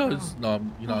 no, he does. No,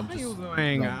 I'm just,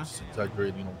 doing? I'm just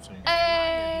exaggerating. You know what I'm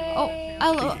saying?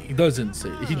 Oh, He doesn't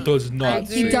say. He does not.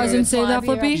 He doesn't say that,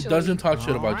 Flippy? He doesn't talk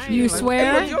shit about you. You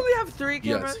swear? You only have 3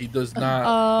 cameras? Yes, he does not.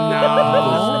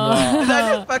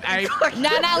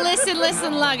 No,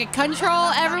 listen, look. Control,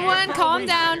 everyone. Calm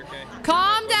down.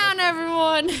 Calm down,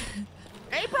 everyone.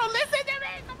 April, listen to me.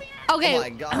 Come here. Okay. Oh my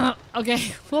God.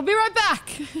 Okay, we'll be right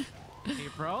back.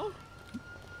 April,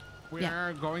 we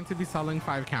are going to be selling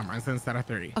 5 cameras instead of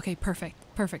 3. Okay, perfect.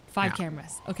 5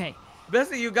 cameras. Okay.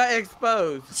 Bessie, you got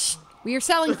exposed. We are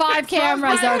selling 5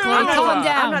 cameras, Oakley. Calm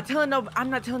down. I'm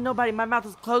not telling nobody. My mouth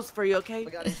is closed for you, okay?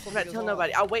 I'm not telling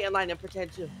nobody. I'll wait in line and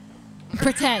pretend to.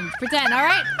 Pretend. All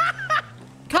right?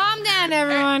 Calm down,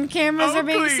 everyone. Cameras are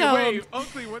being sold. Wait,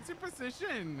 Oakley, what's your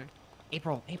position?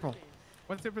 April.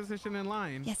 What's your position in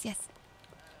line? Yes.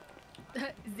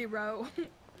 0.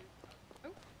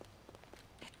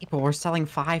 April, we're selling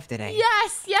 5 today.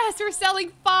 Yes, we're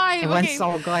selling 5. It went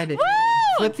so good. Woo!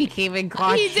 Flippy came in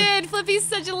clutch. He did. Flippy's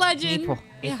such a legend.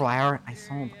 April, I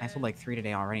sold like 3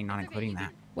 today already, not including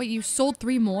that. Wait, you sold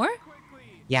 3 more?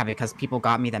 Yeah, because people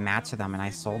got me the mats for them and I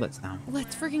sold it to them.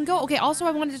 Let's freaking go. Okay, also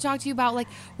I wanted to talk to you about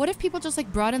what if people just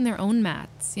brought in their own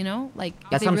mats, you know? If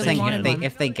That's they what I'm really saying. wanted one.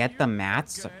 If they get the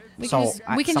mats, We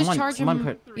can just charge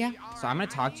them. Yeah. So I'm gonna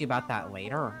talk to you about that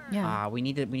later. Yeah. We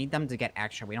need them to get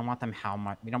extra. We don't want them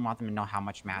to know how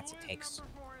much mats it takes.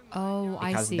 Oh,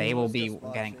 I see. Because they will be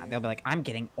they'll be like, I'm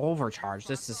getting overcharged.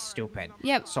 This is stupid.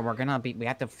 Yep. So we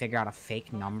have to figure out a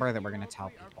fake number that we're gonna tell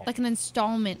people. Like an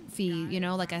installment fee, you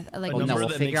know, like we'll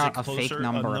figure out a fake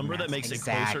number. A number that makes it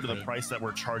closer to the price that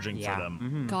we're charging for them.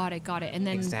 Mm-hmm. Got it. And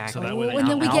then exactly. and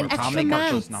then we get extra I'll make mats.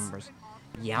 up those numbers.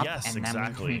 Yep. Yes, and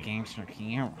exactly. Then we can extra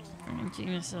cameras.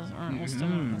 Geniuses. All right, let's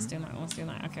do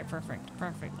that. Okay, perfect.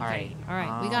 All right.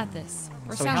 We got this.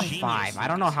 We're so we selling. have 5. I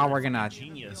don't know how we're gonna.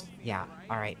 Genius. Yeah.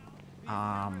 All right.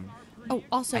 Oh,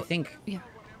 also. I think. Yeah.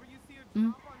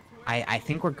 I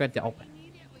think we're good to open.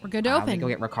 We're good to open. Let me go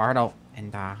get Ricardo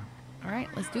and. All right,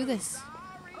 let's do this.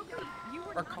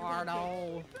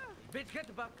 Ricardo. Bitch, get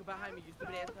the fuck behind me, you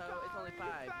stupid asshole. It's only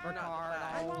 5.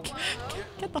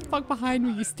 Get the fuck behind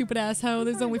me, you stupid asshole.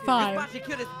 There's only 5. Watch you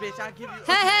kill this bitch. I'll give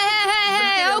you.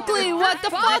 Hey, Oakley, what the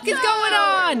fuck is going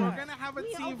on? We're gonna have a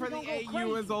team for the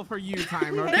AU is all for you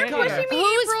time, okay?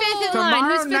 Who's 5th in line?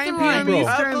 Who's 5th in line?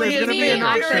 Eastern, there's gonna be an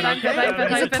auction,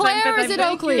 okay? Is it Claire or is it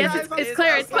Oakley? Yes, it's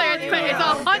Claire. It's 100%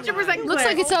 Claire. Looks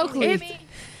like it's Oakley. It's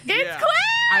Claire.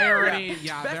 I already,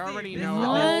 yeah, they already know.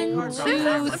 1,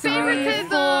 2, 3,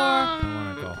 4.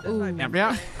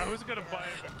 Yeah. I was gonna buy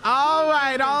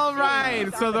it. All right.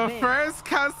 So the first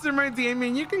customer,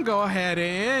 Damien, you can go ahead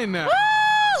in. Woo!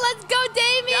 Let's go,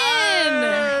 Damien!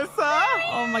 Yes.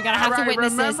 Oh my god, I have to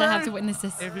witness this. I have to witness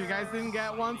this. If you guys didn't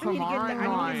get one tomorrow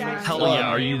night. Hell yeah,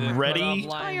 are you ready?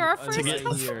 Oh, you're our first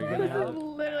April,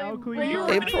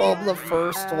 I'm the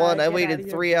first one. I waited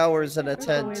 3 hours in a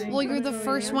tent. Well, you're the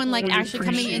first one, like, actually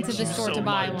coming into the store to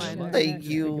buy one. Thank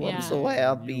you. Yeah. I'm so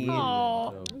happy.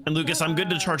 And Lucas, I'm good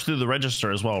to charge through the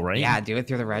register as well, right? Yeah, do it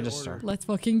through the register. Let's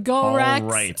fucking go, Rex. All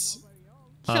right.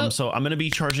 So I'm gonna be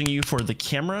charging you for the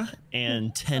camera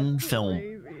and 10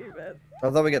 film. I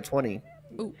thought we got 20.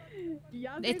 Ooh.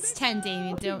 It's 10,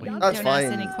 Damien. Don't That's ask fine.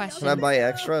 any questions. Can I buy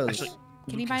extras? Actually,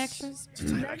 Can you buy extras?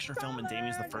 since I have extra film and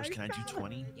Damien's the first, can I do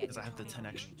 20? Because I have the 10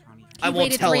 extra. I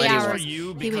won't tell anyone. For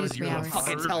you, because you're the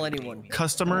Fucking third tell anyone.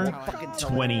 customer,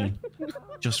 20.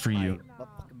 Just for you.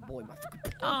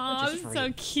 Oh,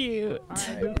 so cute.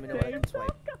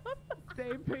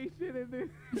 Stay patient in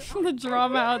this. The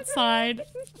drama outside.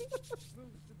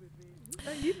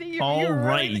 All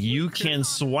right, you can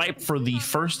swipe for the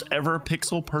first ever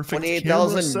Pixel Perfect camera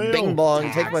 28,000 sale. bing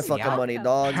bong. Take my fucking money,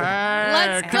 dog.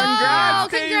 Let's go!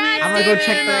 Congrats, Congrats, I'm gonna go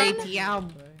check Damien. the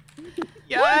ATM.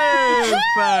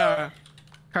 Yes.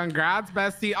 Congrats,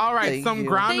 bestie. All right, Thank some you.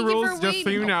 ground Thank you rules, for just so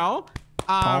you waiting. know.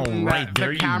 All right,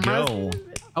 there you go.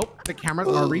 Oh, the cameras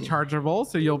are rechargeable,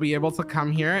 so you'll be able to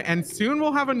come here. And soon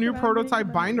we'll have a new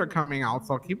prototype binder coming out,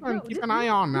 so keep an eye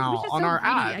on now on our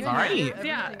ads. All right.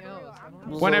 Yeah.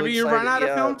 Whenever you run out of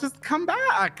yeah. film, just come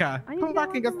back. Come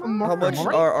back and get some more. How much film,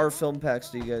 all right? are our film packs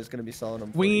do you guys gonna be selling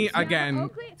them for? We again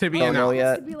to be Don't know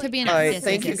announced. yet. To be All announced. right, yes,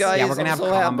 thank yes, you yes. guys. Yeah, we're gonna I'm have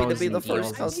so happy to combos be the and deals first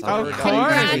and customer. stuff. Of Guys. course.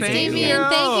 Congrats, Thank Damien. you.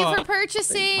 Thank you for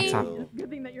purchasing. What's up?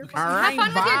 All right, fun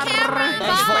with your camera.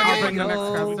 Thanks for Bye. I'll bring the next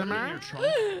go. customer.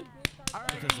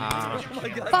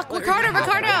 Fuck,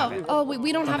 Ricardo. Oh,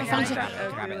 we don't have a function.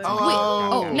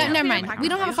 Oh, no, never mind. We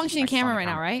don't have a functioning camera right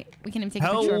now, right? We can even take a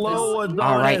picture of Hello, this. Adonis.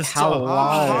 All right, hello.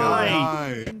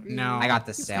 Hi. No. I got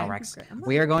the sale, Rex.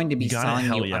 We are going to be You got it, selling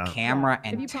hell you yeah. a camera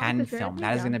and 10 film.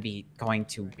 That is going to be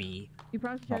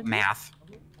well, math.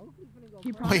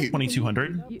 Wait,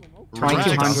 2,200?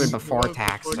 2,200 before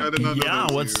tax. Yeah,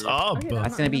 what's up?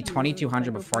 That's going to be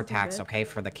 2,200 before tax, okay,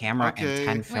 for the camera and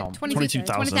 10 film.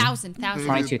 22,000. 20,000.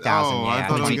 22,000, Oh, I yeah.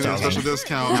 thought I was getting a 22,000. special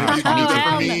discount. No, Maybe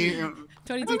 22,000. for me.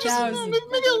 22,000.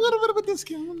 Maybe a little bit of a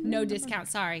discount. No discount,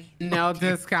 sorry. No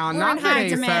discount. We're Not in high today,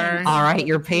 demand. sir. All right,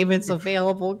 your payment's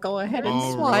available. Go ahead and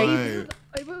All swipe.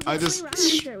 right. I just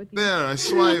there. I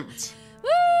swiped.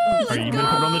 Are you gonna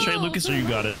put it on the tray, Lucas, or you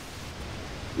got it?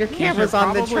 Your camera's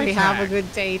on the tray. Have a good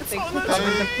day. Thanks for coming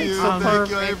to Thank you. Pixel Thank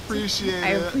you. I Perfect. appreciate it. I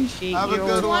appreciate Have you. a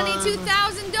good one.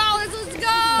 $22,000. Let's go. Okay,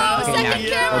 now, Second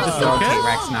camera just sold. okay,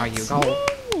 Rex. Now you go.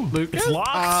 Lucas. It's locked.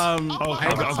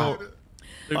 I'll go.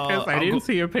 Lucas, I didn't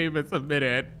see your payment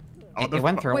submitted. It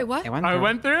went through. Wait, what? It went Oh, through. it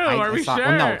went through. Are we saw, sure?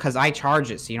 Well, no, because I charge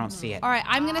it, so you don't see it. All right,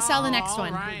 I'm going to sell the next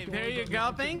one. All right, there you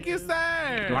go. Thank you,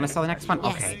 sir. You want to sell the next one?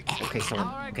 Yes. Okay. Okay, so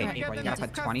right, can I get April, you the gotta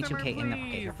next put 22K in the. customer,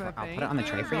 Okay, here, please? I'll put it on the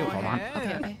tray for you. Hold on.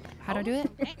 Okay. How do I do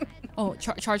it? Oh,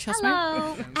 charge customer?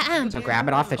 Hello. So grab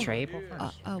it off the tray, April.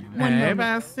 One Hey, moment.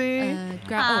 bestie.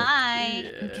 Hi.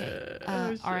 Okay.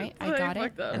 All right, I got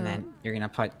it. And then you're gonna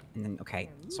put. And then okay.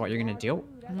 So what you're gonna do?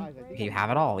 Okay, you have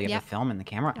it all. You have Yep. the film and the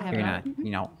camera. I have You're it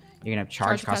gonna, you're gonna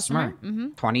charge customer. Mm-hmm.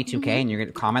 22K, and your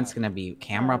comments gonna be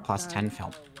camera plus 10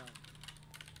 film.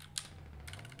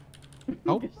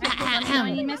 Oh.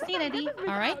 You missed it, Eddie.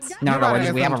 All right. No,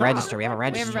 we have a register. We have a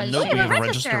register. Nope, we have a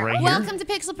register right here. Welcome to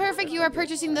Pixel Perfect. You are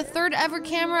purchasing the third ever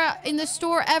camera in the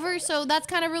store ever, so that's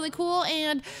kind of really cool.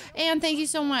 And thank you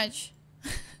so much.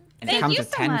 And it comes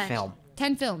with 10 film.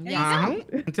 10 film, yeah.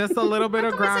 Just a little bit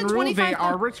of ground rule. They 25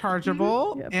 are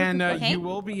rechargeable, and Okay. you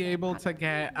will be able to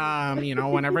get,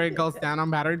 whenever it goes down on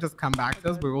battery, just come back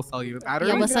to us. We will sell you the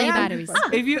batteries. Yeah, we'll sell you And batteries.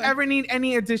 If you ever need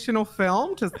any additional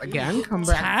film, just again come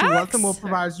back to us, and we'll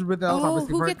provide you with those, Oh,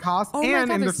 obviously, who for get- cost. oh my And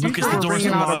God, in the there's so future, much we're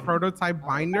bringing options. out a prototype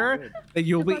binder that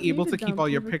you'll be able to keep all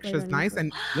your pictures nice.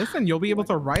 And listen, you'll be able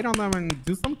to write on them and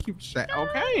do some cute shit.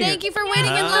 Okay. Thank you for waiting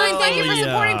in line. Thank you for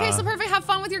supporting yeah. Pixel Perfect. Have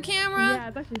fun with your camera. Yeah,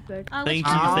 it's actually sick. Thank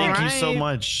you so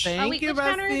much. Thank you, which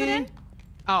counter is it bestie. in?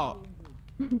 Oh,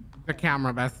 the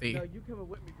camera, bestie.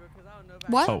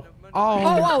 What? Oh.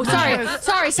 Oh, sorry.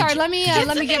 Let me give that.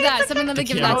 Let me give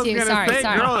that to you. Sorry.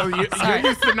 Girl, you're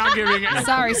used to not giving it.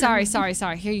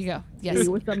 Sorry. Here you go. Yes. Hey,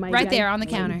 what's up, my Right guy? there on the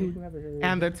counter.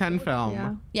 And the 10 film.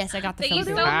 Yeah. Yes, I got the Thank you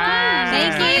film. so much.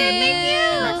 Thank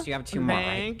you. Rex, you have 2 more, right?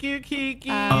 Thank you, Kiki.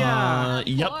 Yep. All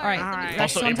right. Alright. Rex,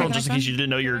 Also, you wanna April, take the just in next case you didn't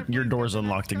know, your door's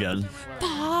unlocked again. one?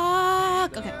 Fuck.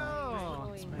 truck? Okay.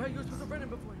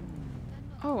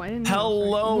 Oh, I didn't know.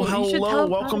 Hello, Well, you should hello. tell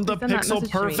Welcome to Patrick send that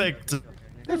Pixel message to me. Perfect.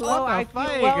 Hello, I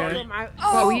feel welcome.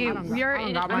 Oh, we are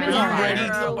in. I'm in I'm ready his.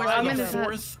 to buy I'm the in his.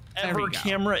 fourth ever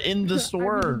camera in the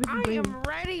store. I am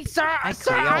ready, sir.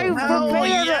 Sir, Cleo. I've Hell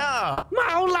prepared yeah. my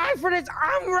whole life for this.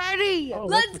 I'm ready.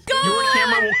 Let's go. Your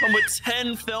camera will come with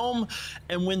 10 film,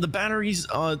 and when the batteries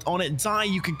on it die,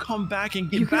 you can come back and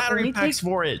get battery packs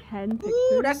for it.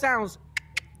 Ooh, that sounds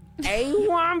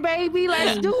A1, baby.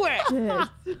 Let's do it.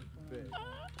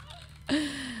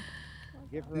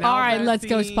 All right, let's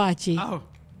go, Spotchy. Oh,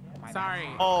 sorry.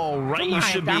 All right, you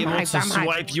should be able to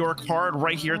swipe your card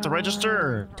right here at the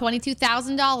register.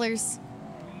 $22,000.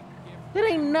 It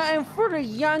ain't nothing for the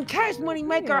young cash money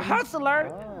maker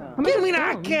hustler. Give me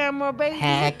that camera, baby.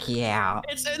 Heck yeah.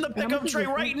 It's in the pickup tray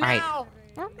right All right. now.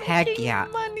 Heck yeah.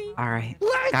 All right.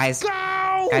 Let's Guys, go.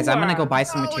 guys, I'm gonna go buy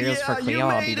some materials for yeah, Cleo. you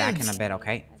I'll be made back it. in a bit,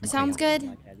 okay? Sounds good.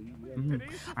 All right,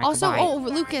 Also, goodbye. oh,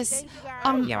 Lucas.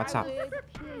 Yeah, what's up?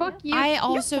 Fuck you. I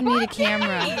also need a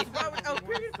camera.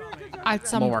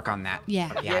 We'll work on that.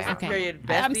 Yeah. Yeah. Okay.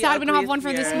 I'm sad we don't have one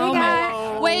for this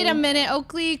moment. Wait a minute,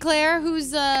 Oakley, Claire,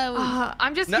 who's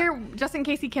I'm just here just in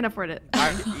case he can't afford it.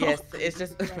 Yes, it's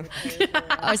just. Oh,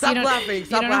 so Stop laughing. you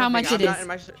Stop don't know how much laughing. it I'm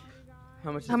is. not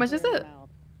in my How much is it?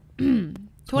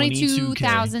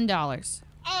 $22,000.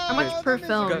 How much per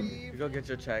film? Go get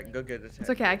your check. Go get the check. It's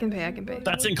okay. I can pay. I can pay.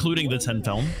 That's including the 10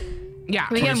 film. Yeah.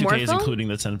 Can we get 22K more is film? including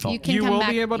the 10 film. can You come will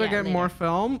back- be able to yeah, get later. more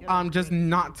film, just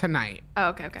not tonight. Oh,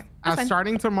 okay. Okay. That's fine.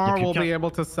 Starting tomorrow, You we'll can be able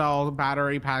to sell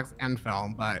battery packs and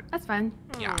film, but That's fine.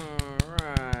 yeah.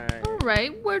 All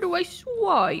right. Where do I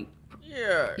swipe?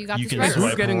 Yeah. You got You this can right?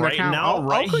 swipe getting the right count? now, Oh,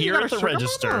 right okay, you here got at a the sugar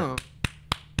register. mama.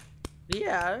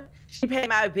 Yeah. She paid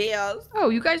my bills. Oh,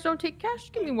 you guys don't take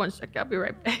cash? Give me 1 sec. I'll be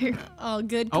right back. All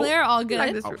good, Claire. All good.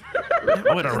 Like this- Oh,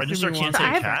 wait, our register can't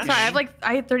I take have, cash? sorry,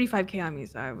 I had 35K on me,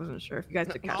 so I wasn't sure if you guys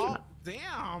took cash or not.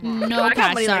 Damn. No I got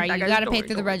cash. money like Sorry, that, you guys. gotta Don't pay worry,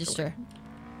 through the don't worry, register.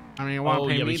 I mean, you want Oh, to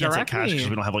pay yeah, me we can't take cash directly? because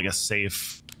we don't have like a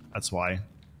safe. That's why.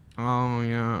 Oh,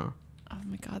 yeah. Oh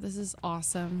my God, this is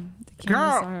awesome. The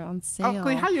cameras are on sale.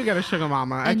 Oakley, how you get a sugar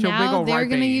mama at And your big now old they're ripe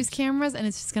gonna age? use cameras, and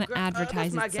it's just gonna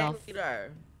advertise That's my itself. gang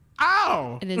leader.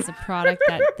 Oh! It is a product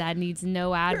that needs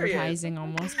no advertising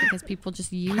almost because people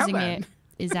just using it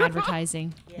is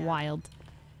advertising. Wild.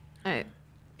 All right.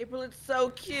 April, it's so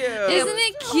cute. Isn't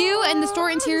it cute? And the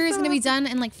store interior is gonna be done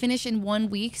and like finished in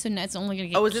 1 week, so now it's only gonna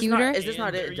get Oh, is this cuter. not? Is this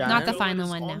not it, John? Not the final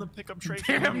one now.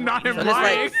 Damn, not in So this,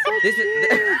 like, this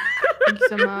is. Thank you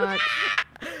so much.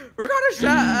 We're gonna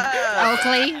shut up.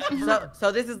 Oakley.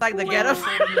 So this is like the ghetto.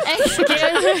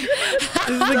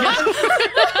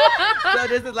 So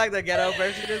this is like the ghetto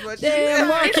version, is what she They're said.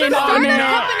 working on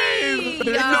it. You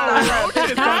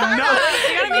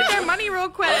gotta get their money real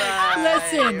quick.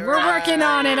 Listen, we're working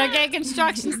on it. Okay,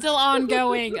 construction's still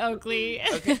ongoing, Oakley.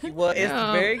 Okay, well, it's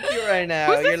Yeah. very cute right now.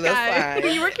 Who's You're this little guy?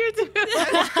 fine. You work here too.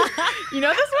 You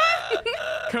know this one?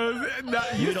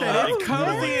 You don't said like it's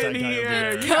cozy in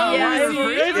here. Cozy. Yeah,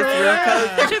 It's real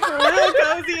cozy. It's real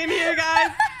cozy in here, guys.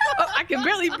 Oh, I can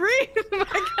barely breathe. Oh my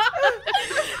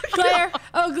God. Claire,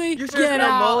 Oakley, You sure get there's no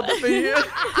out. mold up in here?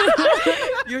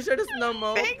 You sure there's no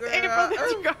mold, Thanks, girl? April. That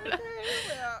you got it.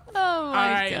 Oh All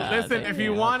my right, God. listen, if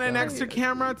you want an extra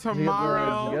camera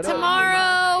tomorrow.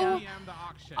 Tomorrow.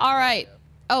 All right.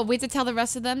 Oh, we have to tell the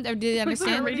rest of them? Or do they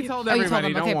understand? I already told Oh, you told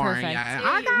everybody, them. Okay, don't worry. perfect. Yeah,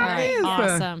 I All got right, this.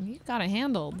 awesome. You got it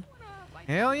handled.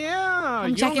 Hell yeah.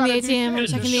 I'm checking the ATM. I'm Good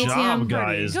checking the job, ATM.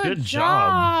 guys. Good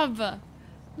job. job.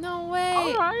 No way.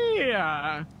 All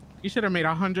right. You should have made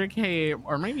 100K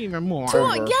or maybe even more.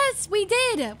 Yes, we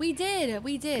did. We did.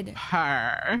 We did.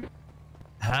 Her.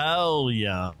 Hell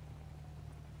yeah.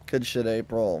 Good shit,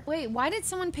 April. Wait, why did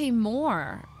someone pay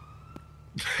more?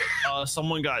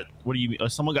 Someone got, what do you mean?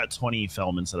 Someone got 20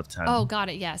 film instead of 10. Oh, got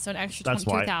it. Yeah, so an extra That's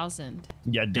why. 22,000.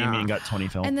 Yeah, Damien got 20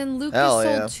 film. And then Lucas Hell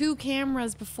sold yeah. 2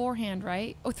 cameras beforehand,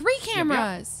 right? Oh, 3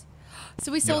 cameras.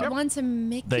 So we sold one to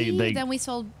Mickey. They- Then we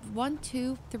sold 1,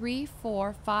 2, 3,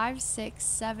 4, 5, 6,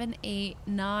 7, 8,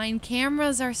 9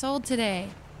 cameras are sold today.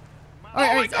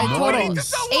 Or total.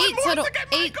 8 total.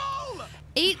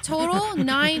 8 total.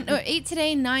 9. 8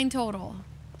 today. 9 total.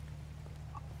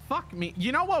 Fuck me.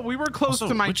 You know what? We were close Also,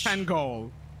 to my which- 10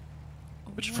 goal.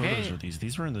 Which photos are these?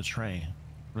 These were in the tray.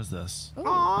 What is this?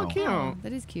 Oh, cute. Oh,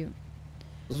 that is cute.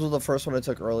 This was the first one I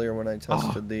took earlier when I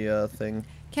tested the thing.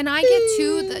 Can I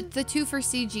get the 2 for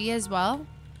CG as well?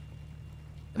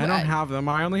 I don't have them.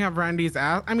 I only have Randy's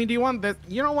ass. I mean, do you want this?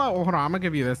 You know what? Hold on. I'm gonna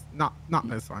give you this. Not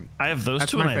this one. I have those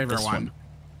That's two my and I have favorite this one.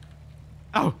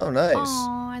 one. Oh, nice.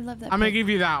 Oh, I love that. I'm gonna pic. give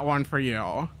you that one for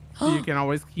you. So you can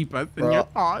always keep us in your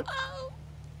thoughts.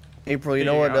 April, you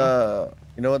know what?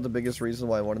 You know what the biggest reason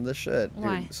why I wanted this shit? Dude,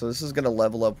 Why? so this is gonna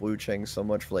level up Wu Chang so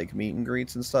much for like meet and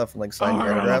greets and stuff and like signing Oh, I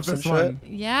love autographs and this shit. one.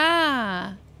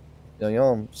 Yeah.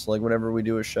 So like whenever we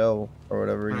do a show or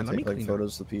whatever, you Alright, let me take like clean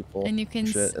photos of people And you can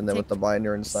shit, and then with the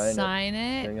binder and sign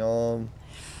it. And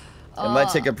my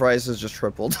ticket price is just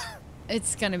tripled.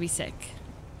 It's gonna be sick.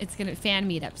 It's gonna fan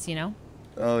meetups, you know.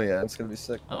 Oh yeah, it's gonna be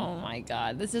sick. Oh my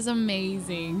god, this is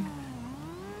amazing.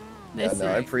 Yeah, no,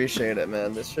 I appreciate it,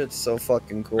 man. This shit's so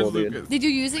fucking cool, dude. Did you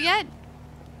use it yet?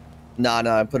 Nah,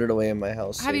 I put it away in my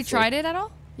house. Have you tried it at all?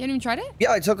 You haven't even tried it?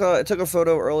 Yeah, I took a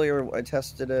photo earlier. I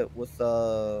tested it with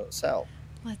Sal.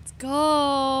 Let's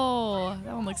go.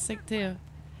 That one looks sick too.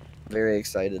 Very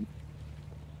excited.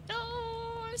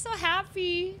 Oh, I'm so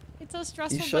happy. It's so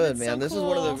stressful. You but should, it's man.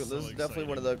 So This cool. is definitely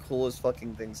one of the coolest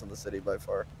fucking things in the city by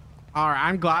far. All right,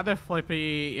 I'm glad that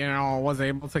Flippy, was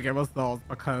able to give us those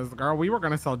because, girl, we were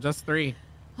gonna sell just 3.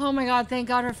 Oh my god, thank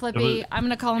God for Flippy. I'm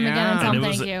gonna call him again and tell him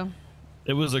thank you.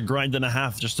 It was a grind and a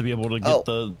half just to be able to get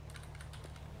the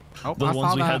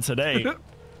ones we had today.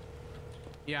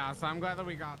 Yeah, so I'm glad that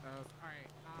we got those. All right.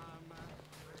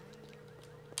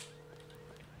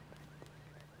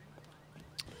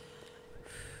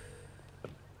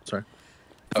 Sorry.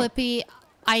 Flippy,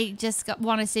 I just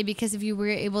want to say, because if you were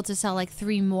able to sell like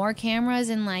 3 more cameras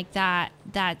and like that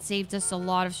saved us a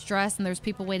lot of stress, and there's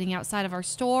people waiting outside of our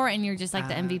store, and you're just like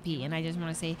the MVP, and I just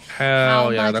want to say how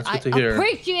much that's good I to hear.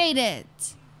 appreciate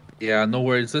it. Yeah, no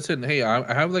worries. Listen, hey,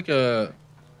 I have like a.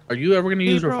 Are you ever gonna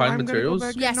use refined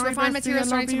materials? Yes, refined materials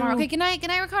starting tomorrow. Okay, good night,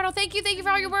 Ricardo. Thank you for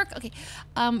all your work. Okay,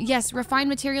 yes, refined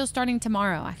materials starting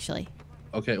tomorrow, actually.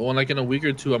 Okay, well, like in a week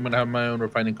or 2, I'm gonna have my own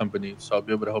refining company, so I'll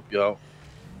be able to help you out.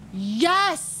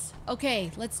 Yes.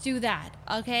 Okay, let's do that.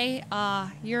 Okay,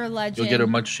 you're a legend. You'll get it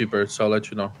much cheaper, so I'll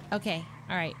let you know. Okay,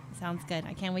 all right, sounds good.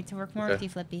 I can't wait to work more with you,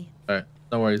 Flippy. All right,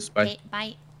 no worries. Bye. Okay,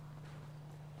 bye.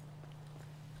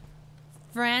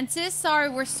 Francis, sorry,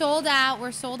 we're sold out.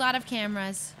 We're sold out of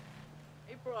cameras.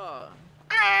 April.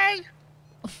 Hey.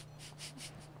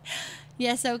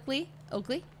 Yes, Oakley.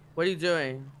 Oakley. What are you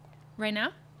doing? Right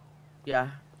now? Yeah.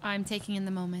 I'm taking in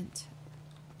the moment.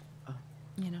 Oh.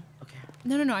 You know. Okay.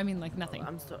 No. I mean, like, nothing.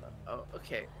 I'm still. Oh,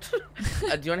 okay. Do you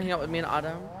want to hang out with me and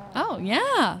Autumn? Oh,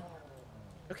 yeah.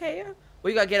 Okay, yeah.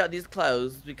 We gotta get out these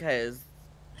clothes because.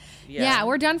 Yeah,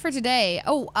 we're done for today.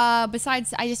 Oh,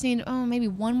 besides, I just need maybe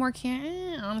one more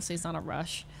can. Honestly, it's not a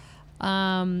rush.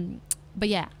 But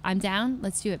yeah, I'm down.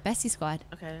 Let's do it. Bestie squad.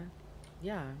 Okay.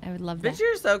 Yeah. I would love that. Bitch,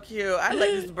 you're so cute. I like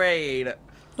this braid.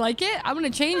 Like it? I'm gonna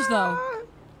change though.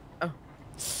 Oh.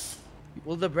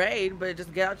 Well, the braid, but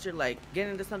just get out your get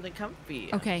into something comfy.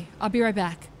 Okay, I'll be right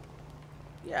back.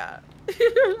 Yeah.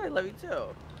 I love you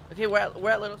too. Okay, we're at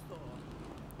Little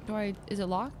Store. Is it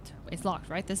locked? It's locked,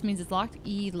 right? This means it's locked.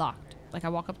 Locked. Like I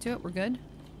walk up to it, we're good.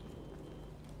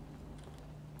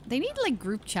 They need like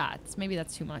group chats. Maybe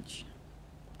that's too much.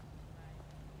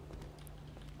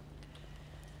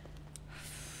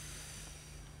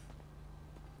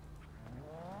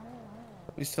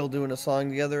 We still doing a song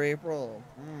together, April?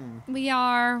 We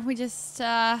are. We just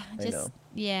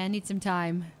yeah, need some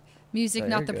time. Music No,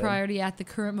 not you're the good. priority at the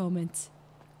current moment.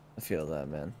 I feel that,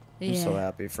 man. I'm Yeah. so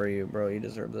happy for you, bro. You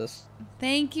deserve this.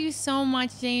 Thank you so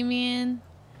much, Damien.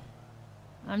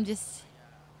 I'm just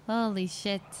holy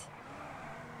shit.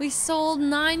 We sold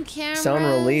 9 cameras. Sound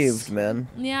relieved, man.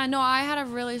 Yeah, no, I had a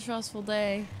really stressful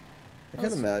day. I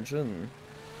can imagine.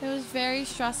 It was very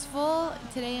stressful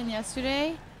today and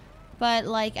yesterday, but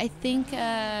like I think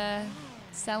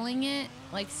selling it,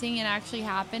 like seeing it actually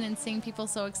happen and seeing people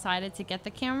so excited to get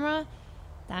the camera,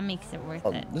 that makes it worth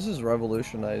it. This is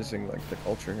revolutionizing like the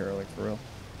culture here, like for real.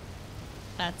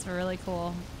 That's really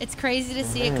cool. It's crazy to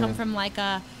see it come from like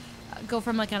go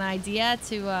from like an idea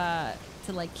to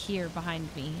like here behind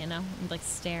me, you know, and like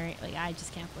staring. Like I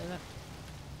just can't believe it.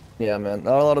 Yeah, man.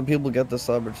 Not a lot of people get this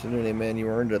opportunity, man. You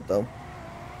earned it though.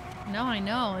 No, I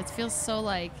know. It feels so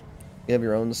like You have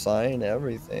your own sign,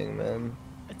 everything, man.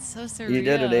 it's so surreal. You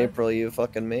did it, April. You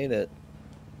fucking made it.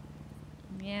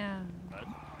 Yeah.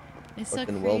 It's so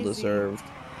Fucking crazy. well deserved.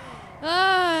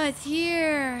 Oh, it's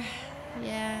here.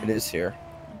 Yeah. It is here.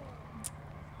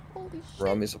 Holy shit.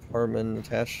 Rami's apartment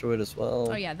attached to it as well.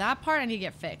 Oh yeah, that part I need to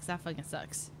get fixed. That fucking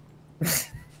sucks.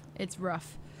 It's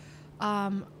rough.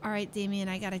 All right, Damien,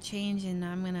 I gotta change and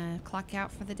I'm gonna clock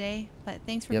out for the day. But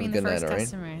thanks for You have being a the good first night, all right?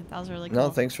 customer. That was really cool. No,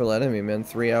 thanks for letting me, man.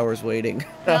 3 hours waiting.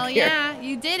 Hell yeah,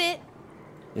 you did it.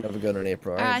 You have a good one,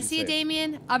 April. All All right, right, be see you, safe.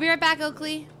 Damien. I'll be right back,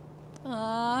 Oakley.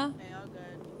 Aww.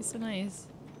 He's so nice.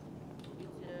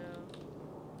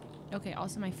 Okay,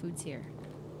 also my food's here.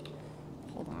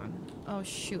 Hold on. Oh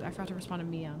shoot, I forgot to respond to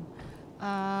Mion.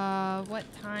 What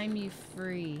time you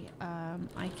free?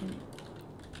 I can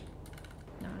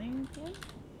PM?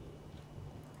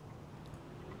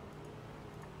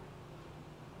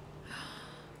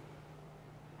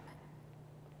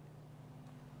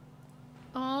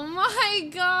 Oh my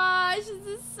gosh, this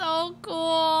is so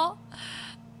cool.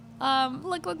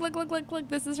 Look.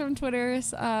 This is from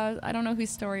Twitter's. I don't know whose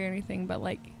story or anything, but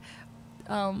like,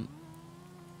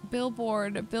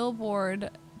 billboard, real billboard.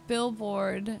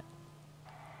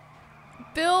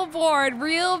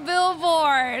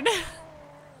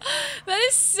 That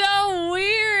is so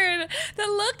weird. That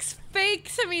looks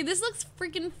fake to me. This looks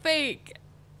freaking fake.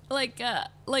 Like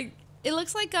it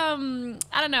looks like I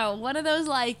don't know, one of those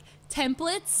like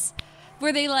templates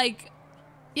where they like,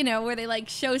 you know, where they like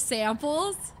show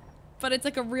samples, but it's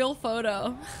like a real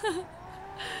photo.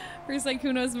 For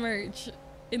Sykkuno's merch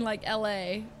in like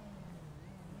LA.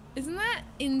 Isn't that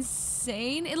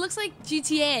insane? It looks like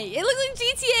GTA. It looks like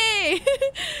GTA.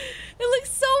 It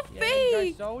looks so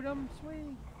fake.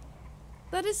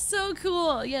 That is so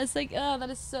cool. Yes, like, oh, that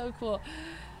is so cool.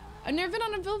 I've never been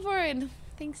on a billboard.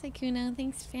 Thanks, Sykkuno.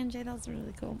 Thanks, Fanjay. That was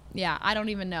really cool. Yeah, I don't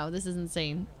even know. This is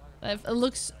insane. It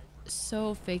looks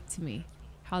so fake to me.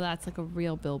 How that's like a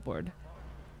real billboard.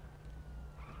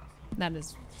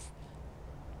 That's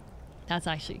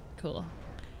actually cool.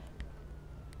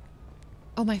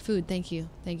 Oh, my food. Thank you.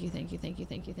 Thank you.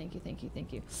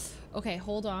 Okay,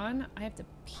 hold on. I have to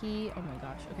pee. Oh my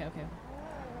gosh.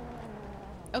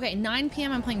 Okay, 9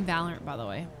 PM. I'm playing Valorant, by the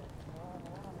way.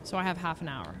 So I have half an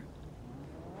hour.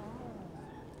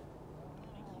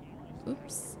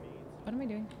 Oops. What am I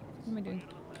doing?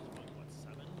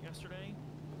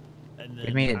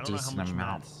 We made a decent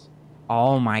amount.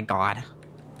 Oh my god.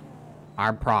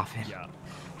 Our profit. Yeah.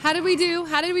 How did we do?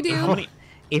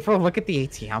 April, look at the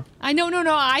ATM. I know.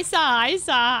 I saw.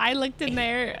 I looked in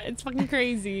there. It's fucking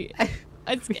crazy.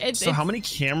 So how many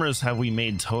cameras have we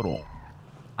made total?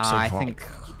 I think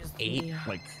 8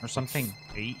 or something.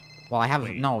 8? Well, I have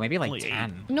maybe like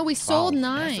 10. No, we sold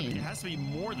 9. It has to be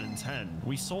more than 10.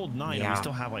 We sold 9 and we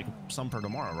still have like some for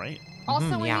tomorrow, right?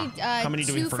 Also, we need How many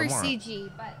do we 2 have for for tomorrow? CG,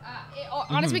 but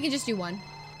honestly, we can just do 1.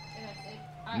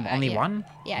 Only yeah. 1?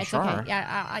 Yeah, it's sure. okay.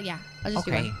 Yeah, I'll just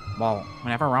do 1. Well,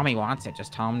 whenever Rami wants it,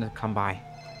 just tell him to come by.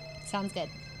 Sounds good.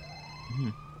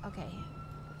 Okay.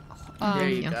 There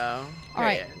you go. All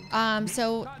right.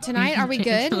 So tonight, are we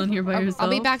good? I'll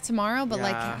be back tomorrow, but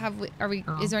like,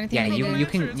 is there anything? Yeah, we you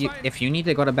can. If you need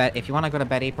to go to bed, if you want to go to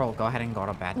bed, April, go ahead and go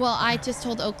to bed. Well, I just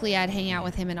told Oakley I'd hang out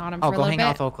with him in Autumn for a little bit. Go hang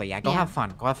out with Oakley. Yeah, go have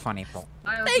fun. Go have fun, April.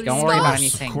 Thanks, Don't worry about Smosh.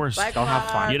 anything. Of course. Go have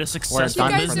fun. You had a successful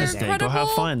business day. Go have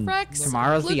fun. Rex,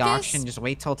 Tomorrow's the Lucas. auction. Just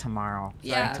wait till tomorrow.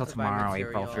 Yeah. Wait till tomorrow,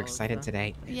 April. If you're excited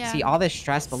today. Yeah. See all this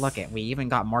stress, but look we even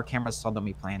got more cameras sold than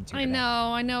we planned to. I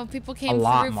know. People A came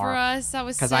lot through more. for us. That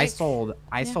was because sick.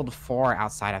 I sold 4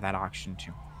 outside of that auction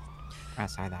too.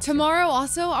 Outside that. Tomorrow,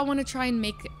 also, I want to try and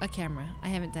make a camera. I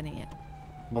haven't done it yet.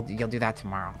 Well, you'll do that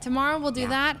tomorrow. Tomorrow we'll do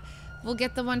that. We'll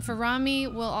get the one for Rami.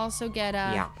 We'll also get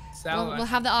we'll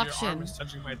have the auction.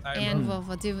 And we'll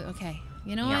do okay.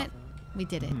 You know what? We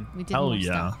did it. We did Hell more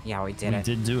yeah. stuff. Yeah, we did We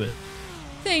did do it.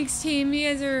 Thanks, team. You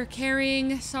guys are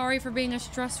carrying. Sorry for being a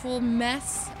stressful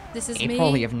mess. This is April,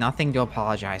 me. we have nothing to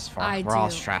apologize for. We're all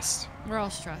stressed. We're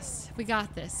all stressed. We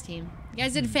got this, team. You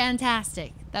guys did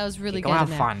fantastic. That was really Go good.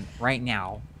 have fun right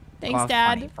now. Thanks, Go have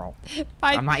Dad. fun, April.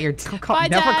 Bye. I'm not your. Bye,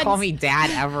 never Dads. call me Dad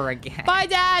ever again. Bye,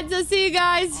 Dads. I'll see you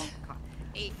guys.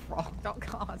 April, don't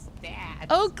call us Dad.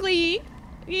 Oakley,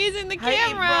 he's in the Hey,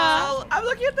 camera. bro, I'm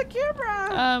looking at the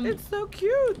camera. It's so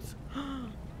cute.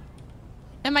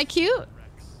 Am I cute?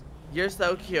 You're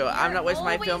so cute. I'm not wasting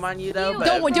my film on you though. But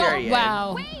Don't. period.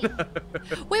 Wow. Wait.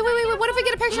 What if we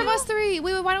get a picture of us 3?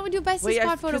 Wait. Why don't we do a best Wait,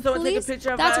 spot photo, someone take a please?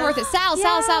 picture of That's us? worth it. Sal,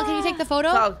 can you take the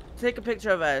photo? Sal, take a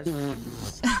picture of us.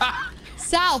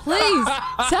 Sal, please.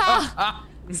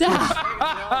 Sal.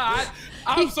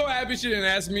 I'm so happy she didn't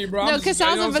ask me, bro. No, because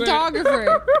Sal's a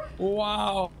photographer.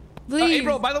 Wow. Please.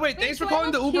 April, by the way, thanks for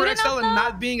calling the Uber XL and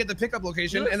not being at the pickup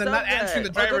location and then not answering the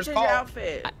driver's call.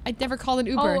 I never called an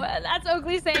Uber. Oh, that's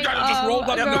Oakley saying. The guy just rolled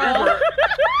up in the Uber.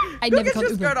 I never called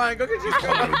Uber. Go get your skirt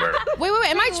on. Wait.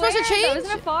 Am I supposed to change?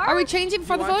 Isn't it far? Are we changing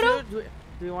for the photo? Do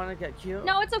you want to get cute?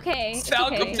 No, it's okay. Sal,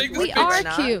 it's come okay. take this We picture. are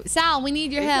cute. Sal, we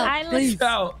need your help. I Please.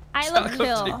 look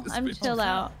chill. I'm chill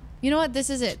out. You know what? This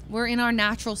is it. We're in our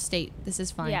natural state. This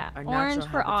is fine. Yeah, Our orange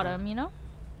natural for habitat. autumn, you know?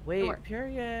 Wait,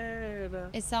 period.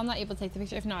 Is Sal not able to take the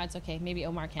picture? If not, it's okay. Maybe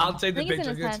Omar can. I'll take the I think it's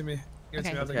picture. in Give it his to me. Give it to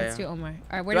Okay, me. I'll take let's it. do Omar. All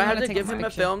right, where Do do I you have want to to take give him a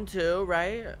picture? film too,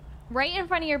 right? Right in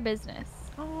front of your business.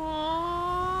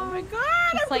 Oh my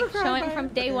god! Just I'm like gonna cry showing by from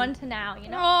it. day 1 to now, you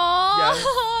know?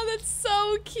 Oh, that's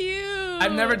so cute.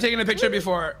 I've never taken a picture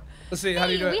before. Let's see. How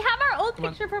do you do it? We have our old Come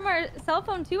on. picture from our cell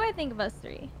phone too, I think, of us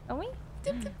 3. Don't we?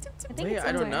 Wait,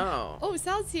 I don't know. Oh,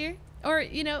 Sal's here. Or,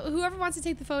 you know, whoever wants to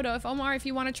take the photo. If Omar, if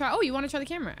you want to try. Oh, you want to try the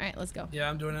camera? All right, let's go. Yeah,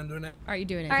 I'm doing it. All right, you're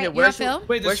doing it. All right, you want film?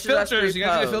 Wait, there's filters. You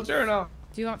guys need a filter or no?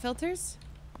 Do you want filters?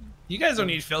 You guys don't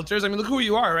need filters. I mean, look who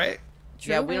you are, right?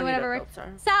 Yeah, we don't need a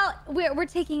filter. Sal, we're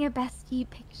taking a bestie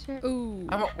picture. Ooh.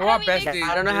 We're all besties.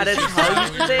 I don't know how to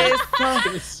tell you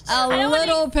this. A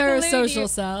little parasocial,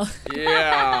 Sal.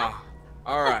 Yeah.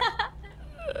 All right.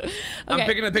 I'm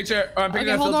picking a picture. Or I'm picking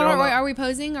a hold filter. on. Wait, are we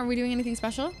posing? Are we doing anything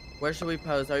special? Where should we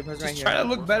pose? Are we posing right here? Try to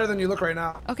look better than you look right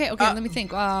now. Okay, let me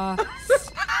think. How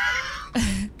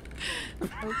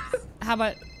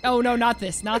about... Oh, no, not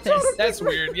this. Not this. That's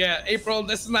weird. Yeah, April,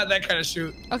 this is not that kind of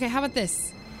shoot. Okay, how about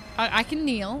this? I can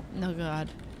kneel. No, God.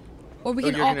 Or we Oh,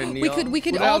 can you're all... gonna We kneel? could Who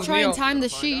the all hell's try and kneel? time the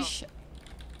sheesh.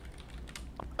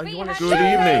 Oh, you want to Good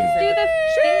evening. Do the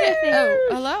finger thing. Oh,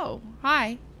 hello.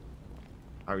 Hi.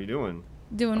 How are you doing?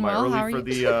 Doing Am well. I early How are for you?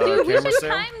 the Dude, we camera should sale?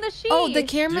 time the sheet. Oh, the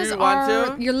cameras Do you want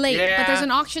are... to? You're late, but Yeah. there's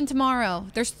an auction tomorrow.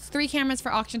 There's 3 cameras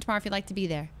for auction tomorrow if you'd like to be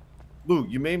there. Lou,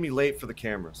 you made me late for the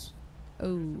cameras.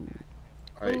 Oh.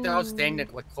 Right. I was standing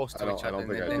like close to each I other. don't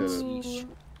think I and did then- it.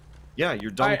 Yeah,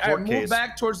 your dumb All right, court move case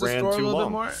back towards the ran store a too little bit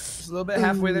long. more. Just a little bit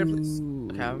halfway there, please.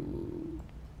 Okay.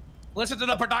 Listen to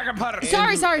the photographer.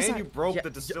 Sorry. And you broke the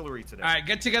distillery today. All right,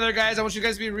 get together, guys. I want you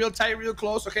guys to be real tight, real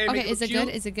close, okay? Make Okay, it is it cute.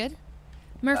 good? Is it good?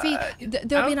 Murphy, there'll I be an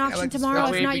don't think I auction like this tomorrow.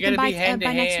 filter. If not, you can buy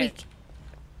by next week.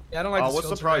 Yeah, I don't like this what's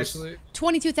the filter, price? actually.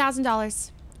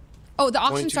 $22,000. Oh, the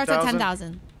auction starts at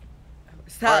 22,000? $10,000.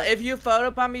 Sal, if you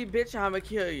photobomb me, bitch, I'ma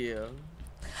kill you.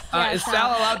 Is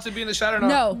Sal allowed to be in the shot or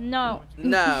not? No.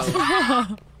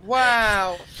 No.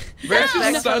 Wow.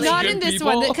 Respectfully. Not good in this people.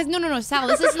 one, because no, Sal.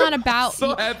 This is not about.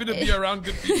 So happy to be around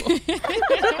good people.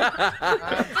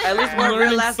 At least I'm we're real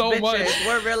learning ass so bitches. much.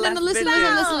 We're real ass Listen.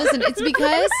 bitches. It's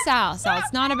because Sal.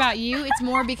 It's not about you. It's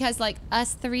more because like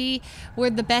us 3, we're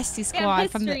the bestie squad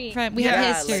from the. We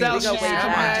have history. Sal, we go way come on,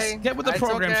 back. just get with the It's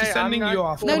program. okay, She's sending I'm you not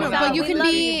off. cool. No, Come on. but you can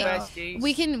be. besties.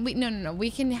 We can. No. We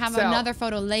can have Sal. another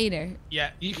photo later.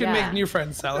 Yeah, you can Yeah. make new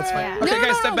friends, Sal. It's fine. No, Okay,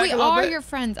 guys, step back we a little are bit. your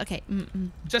friends. Okay.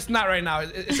 Just not right now.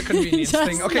 It's a convenience Just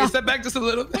thing. Okay, not. step back just a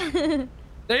little bit.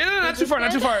 No, not too far,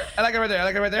 not too far. I like it right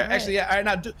there. Actually, yeah. All right,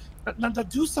 now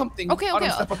do something. Okay. Autumn,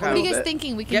 step up a What are little you guys bit.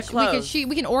 thinking? We Get can shoot.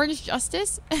 We can orange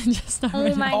justice and just.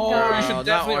 Oh my Oh, god. you should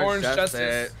definitely orange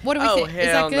justice. What do we think? Is that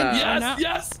hell good? no. Or no?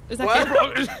 Yes. Is that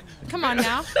What? good? Come on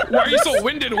now. Why are you so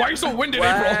winded? April? What?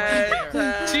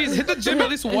 Jeez, hit the gym at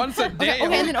least once a day. Okay,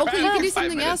 and then Holy Oakley, you crap, can do 5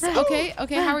 something minutes. else.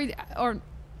 Okay. How are we? Or no?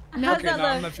 How's Okay, that no,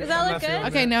 I'm look? not Does feeling- that I'm look not good? feeling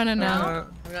Okay, no.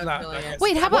 No.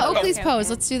 Wait, how about Well, Oakley's pose?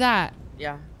 Let's do that.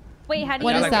 Yeah. Wait, how do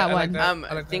What you is do that I like one?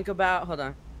 that. I like Think about. Hold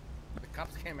on. The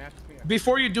cops came after me.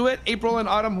 Before you do it, April and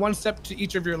Autumn, one step to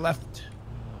each of your left.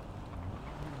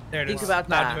 There it is. Think about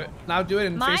now that. Do it. Now do it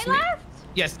and My face me. left?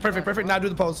 Yes, perfect. Now do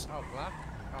the pose.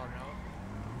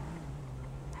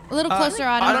 A little closer,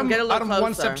 Autumn. Get a little Autumn, one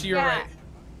closer. step to your Yeah. right.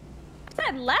 I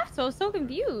said left, so I was so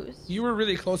confused. You were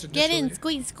really closer. Get in,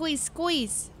 initially.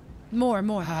 squeeze. More.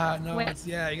 No, Wait.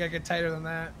 you gotta get tighter than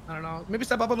that. I don't know. Maybe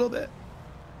step up a little bit.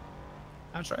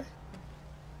 I'll try.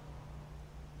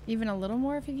 Even a little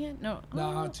more if you can. No.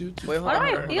 No, too. Wait, hold Why on. do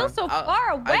I hold feel on. so far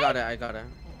away? I got it.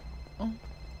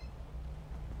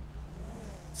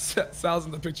 Sal's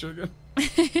in the picture again.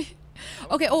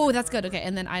 Okay. Oh, that's good. Okay,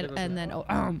 and then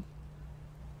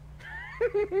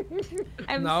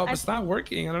No, but it's not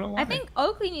working. I don't know why. I think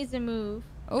Oakley needs to move.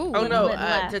 Oh. Oh no! bit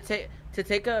left. To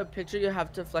take a picture, you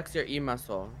have to flex your E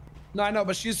muscle. No, I know,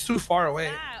 but she's too far away.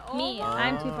 Me,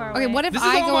 I'm too far away. Okay, what if This is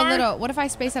I go a Omar. little? What if I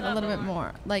space out a little bit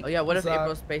more? Like. Oh yeah, what if What's up?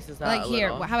 April spaces out Like a here.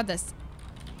 little? How about this?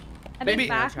 I Maybe- think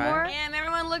back Can I try? more. Damn,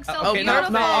 everyone looks so Okay,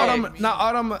 beautiful. now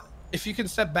Autumn, if you can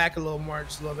step back a little more,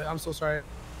 just a little bit. I'm so sorry.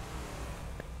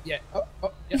 Yeah. Yeah.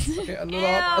 Okay, a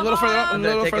little further up, a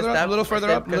little Take a further up, step, a little further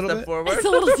step, up, a little step bit. forward. It's a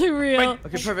little too real.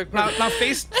 Okay, perfect. Now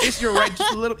face your right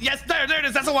just a little. Yes, there it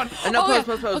is. That's the one. And now Oh,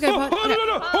 pose. Okay, No,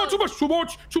 Oh, too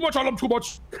much, Autumn, too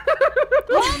much.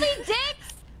 Holy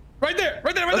dicks! Right there.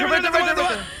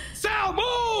 Sal,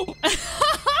 move.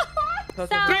 Pose.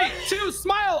 Sal. 3, 2,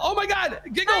 smile. Oh my God,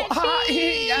 giggle.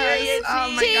 Yes. Oh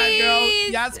my God, girl.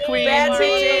 Yes, queen. Bad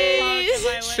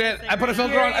bitches. Shit, I put a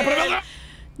filter on.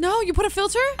 No, you put a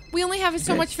filter? We only have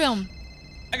so much film.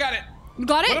 I got it. You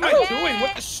got it? What am I doing?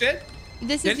 What the shit?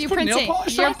 This Did is you your put nail printing.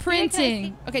 polish You're on?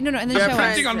 printing. Okay, no, and then You're show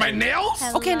printing us. on my nails?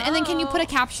 Okay, and then can you put a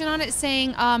caption on it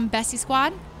saying Bestie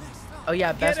Squad? Oh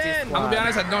yeah, bestie I'm squad. gonna be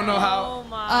honest, I don't know how.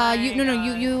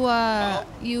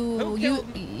 You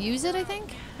use it, I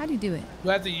think. How do you do it? Do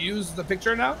I have to use the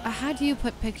picture now? How do you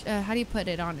put how do you put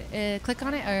it on it? Click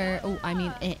on it, or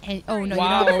oh no,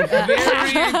 Wow, you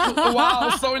don't. wow,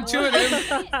 so intuitive.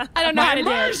 I don't know My how to do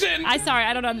immersion. it. I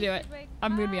don't know how to do it.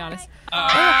 I'm gonna be honest.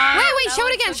 Wait, show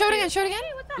it again. Show it again. Show it again.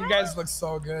 You guys look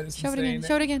so good. It's Show it insane. again.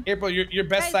 Show it again. April, your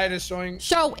best side is showing.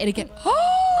 Show it again.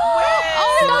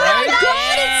 Oh my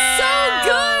god, it's so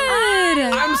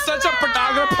good. I'm such a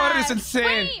photographer. It's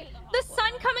insane. Wait, the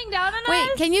sun coming down on us?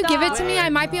 Wait, can you give it to me? I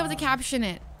might be able to caption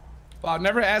it. Wow,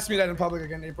 never ask me that in public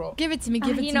again, April. Give it to me.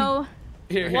 Give it to me.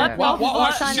 Here. What?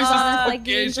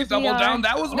 She doubled down.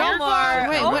 That was weird.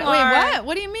 Wait, what?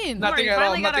 What do you mean? Nothing at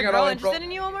all. Nothing at all, April. In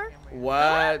you, Omar?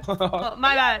 What? Oh,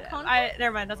 my bad.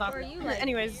 Never mind. That's not.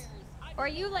 Anyways. Or are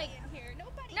you like?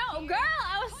 No, girl.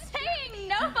 I was saying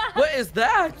nobody. What is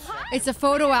that? It's a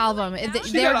photo album.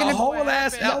 They're gonna whole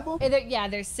ass album. Yeah,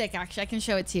 they're sick. Actually, I can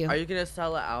show it to you. Are you gonna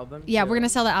sell an album? Yeah, we're gonna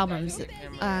sell the albums.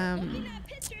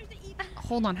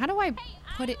 Hold on. How do I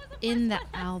put it in the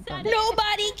album?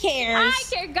 Nobody cares. I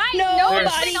care, guys.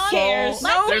 Nobody cares.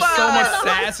 There's so much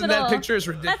sass in that picture. It's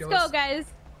ridiculous. Let's go, guys.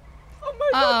 Oh my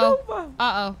god.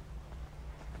 Uh-oh.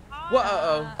 What?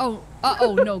 Uh-oh.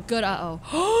 Oh, no. Good uh-oh.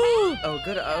 Oh,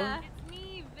 good uh-oh.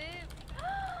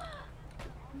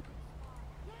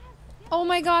 Oh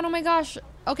my god. Oh my gosh.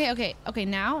 Okay.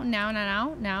 Now.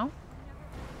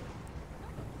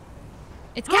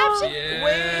 It's captioned.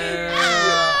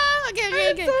 Yeah.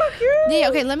 Okay. So cute. Yeah,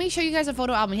 okay, let me show you guys a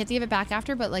photo album. You have to give it back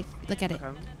after, but like, look at it.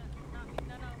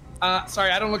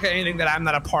 Sorry, I don't look at anything that I'm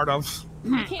not a part of.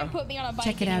 You can't put me on a bike.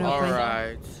 Check it out. All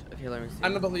right. Okay, let me see.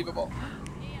 Unbelievable.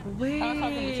 Wait.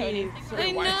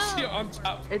 I know. On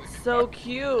top. It's so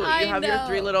cute. You have your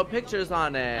 3 little pictures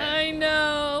on it. I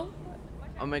know.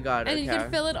 Oh my god. And you can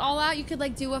fill it all out. You could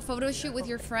like do a photo shoot with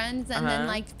your friends and then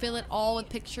like fill it all with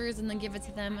pictures and then give it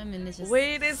to them. I mean, it's just.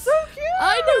 Wait, it's so cute.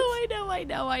 I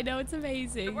know. It's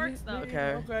amazing. It works though.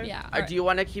 Okay. Yeah. Do you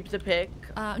want to keep the pic?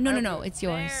 No. It's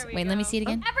yours. Wait, let me see it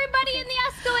again. Everybody in the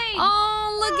Escalade.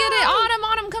 Oh, look at it.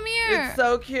 Autumn, come here. It's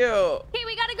so cute. Hey,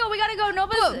 we gotta go.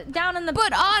 Nobody's down in the car.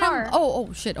 Autumn.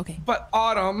 Oh, shit. Okay. But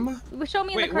Autumn. Show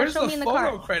me in the car. Where's Show me in the the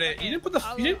car. photo credit? You didn't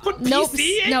put Nope.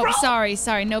 PC. No, April?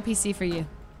 sorry. No PC for you.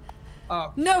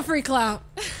 No free clout.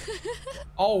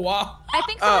 Oh wow. I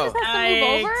think someone just has to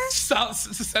move over.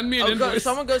 Send me an invoice.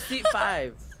 Someone go seat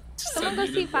 5. Someone go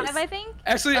seat 5, I think.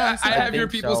 Actually, I have your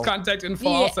people's contact info.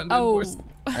 I'll send an invoice.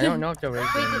 I don't know if there is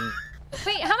any.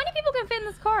 Wait, how many people can fit in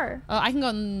this car? I can go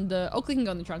in the Oakley can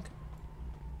go in the trunk.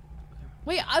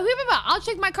 Wait, I'll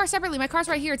check my car separately. My car's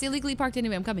right here. It's illegally parked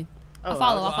anyway. I'm coming. I'll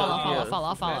follow.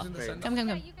 Come.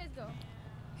 You guys go.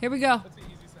 Here we go.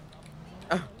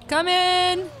 Come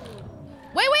in.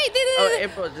 Wait. Oh,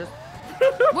 April, just.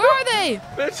 Where are they?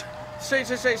 Bitch.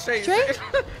 Straight.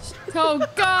 Oh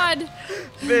God.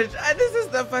 Bitch, this is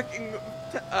the fucking.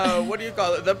 What do you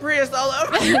call it? The Prius all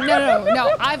over.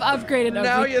 No. I've upgraded.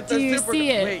 Now you do you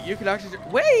see it? Wait, you can actually.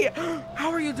 Wait.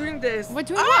 How are you doing this? What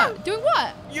doing what? Doing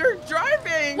what? You're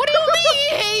driving. What do you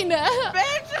mean?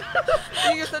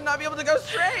 Bitch. You used to not be able to go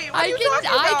straight. What are you talking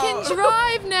about? I can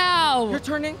drive now. You're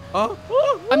turning. Oh.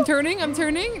 I'm turning.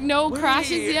 No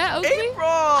crashes yet. Okay. April.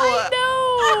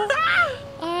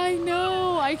 I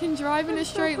know. I can drive in a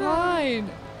straight line.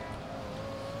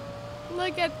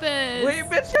 Look at this. Wait,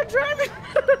 bitch, you're driving.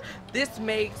 This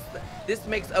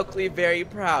makes Oakley very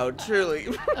proud, truly.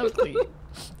 Oakley.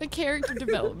 The character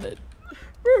development.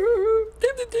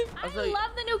 I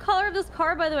love the new color of this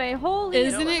car, by the way. Holy.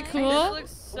 Isn't it cool? This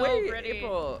looks so pretty.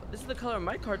 April, this is the color of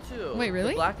my car too. Wait, really?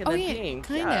 The black and the pink.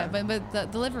 Kinda, but the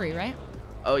delivery, right?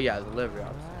 Oh yeah, the delivery.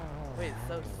 Wait, it's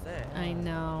so sick. I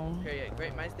know. Period.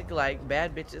 Great minds think alike.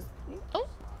 Bad bitches. Oh.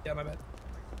 Yeah, my bad.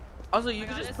 Also, you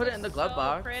can just put it in the glove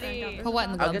box. Put what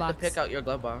in the glove box? I'll get to pick out your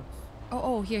glove box.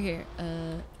 Oh, here.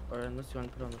 Or unless you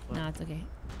want to put it on the floor. No, it's okay.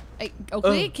 Hey,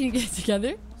 Oakley, can you get it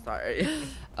together? Sorry.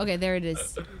 Okay, there it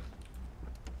is.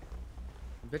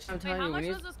 Bitch, I'm telling you, how much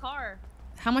was this car?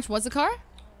 How much was the car?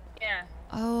 Yeah.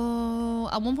 Oh,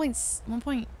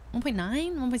 1.9,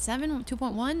 1.7,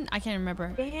 2.1. I can't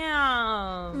remember.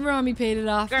 Damn. Rami paid it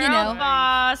off. Girl you know.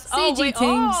 boss. CG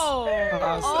things.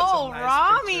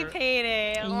 Rami paid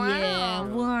it. Wow. Yeah,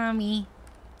 Wami.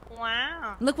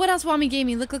 Wow. Look what else Wami gave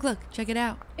me. Look. Check it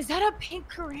out. Is that a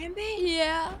pink karambit?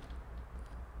 Yeah.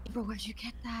 Bro, where'd you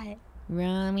get that?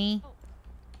 Rami.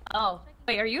 Oh.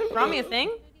 Wait, are you and Rami a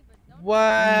thing?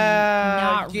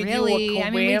 Wow. Not really. I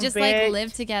mean, we just like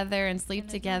live together and sleep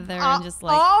together and just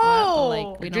like,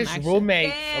 we don't just actually.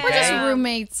 roommates. We're just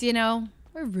roommates, you know.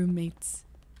 We're roommates.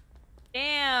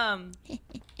 Damn.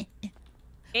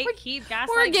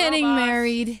 We're getting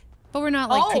married, but we're not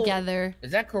like together.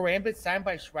 Is that karambit signed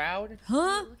by Shroud?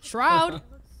 Huh? Shroud?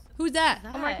 Who's that?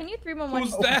 Omar, can you 311?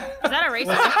 Who's that? Is that a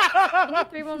racist? Can you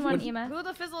 311 EMS? Who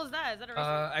the fizzle is that? Is that a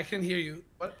racist? I can hear you.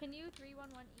 What? Can you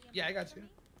 311 EMS? Yeah, I got you.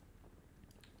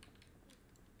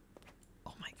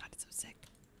 Oh my God, it's so sick.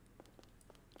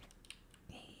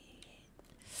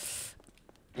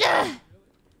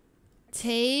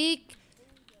 take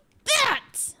that.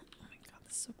 Oh my god,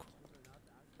 this is so cool.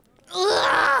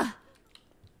 Ugh!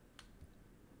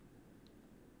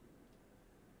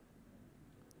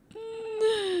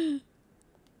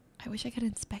 I wish I could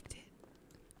inspect it.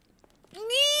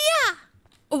 Yeah.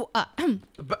 Oh,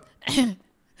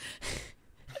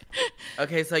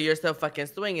 Okay, so you're still fucking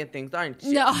swinging things, aren't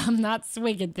you? No, I'm not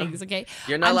swinging things, okay?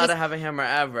 You're not allowed to have a hammer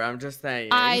ever, I'm just saying.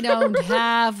 I don't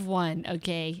have one,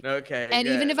 okay? Okay, And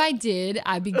good. even if I did,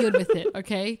 I'd be good with it,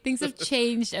 okay? Things have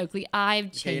changed, Oakley.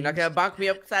 I've changed. Okay, you're not gonna bonk me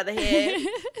upside the head?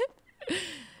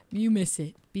 You miss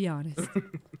it. Be honest.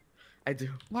 I do.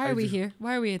 Why are we here?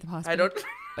 Why are we at the hospital? I don't...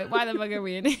 Wait, why the fuck are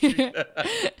we in here?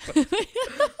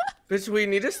 Bitch, we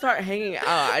need to start hanging out.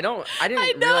 I didn't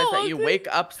realize that you wake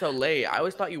up so late. I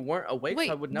always thought you weren't awake, so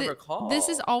I would never call. This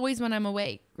is always when I'm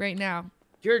awake, right now.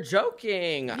 You're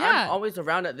joking. Yeah. I'm always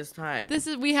around at this time.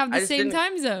 We have the same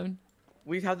time zone.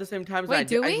 We have the same time zone. Wait,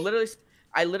 do we?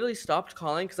 I literally stopped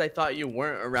calling because I thought you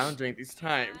weren't around during these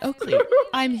times. Oakley,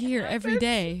 I'm here every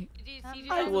day.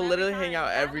 I will literally hang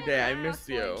out every day. I miss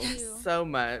you so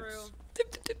much.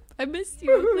 I missed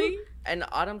you, Oakley. And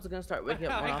Autumn's gonna start waking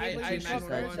up more often. She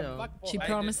said too. She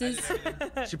promises.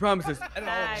 She promises.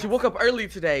 She woke up early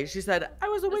today. She said, I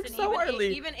was awake so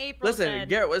early. Even April Listen, said,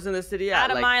 Garrett was in the city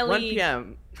at like 1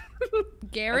 p.m.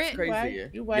 Garrett? That's crazy.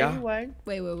 You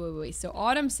wait. So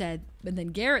Autumn said, and then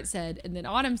Garrett said, and then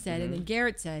Autumn said, and then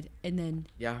Garrett said, and then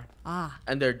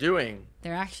And they're doing.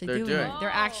 They're actually doing it. They're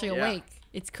actually awake.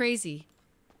 It's crazy.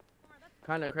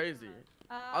 Kind of crazy.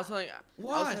 I was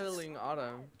telling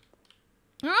Autumn.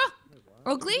 Huh?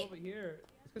 Oakley? Over here.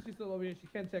 It's because she's still over here. She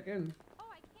can't check in.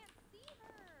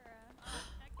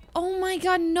 Oh my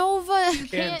god, Nova.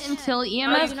 Can't until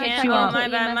EMS picks you up. My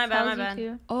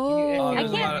bad. Oh. I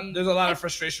can't. There's a lot of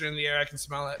frustration in the air. I can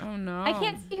smell it. Oh no. I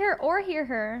can't see her or hear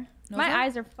her. Nova? My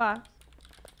eyes are fucked.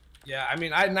 Yeah, I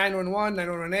mean, I had 911,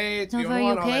 911A, 311, Nova, you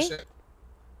all that okay? shit.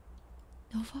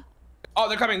 Nova? Oh,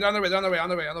 they're coming. They're on their way. They're on their way. They're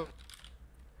on the way, Adam.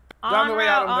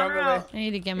 They're on their way. I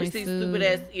need to get my It's these food. stupid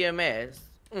ass EMS.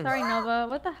 Sorry, Nova.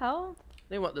 What the hell?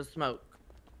 They want the smoke.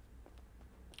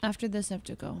 After this, I have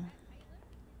to go.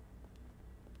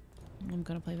 I'm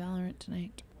gonna play Valorant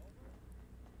tonight.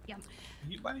 Yeah. Are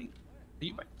you buying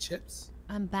chips?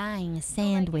 I'm buying a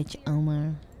sandwich,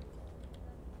 Omar.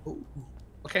 Ooh.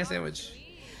 What kind of sandwich?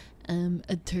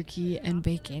 A turkey and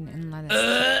bacon and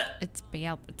lettuce. It's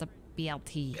a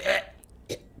BLT.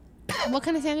 What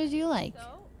kind of sandwich do you like?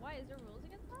 Why is there rules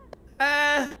against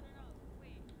that?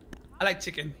 I like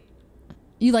chicken.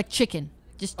 You like chicken?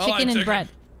 Just I like chicken and chicken. bread.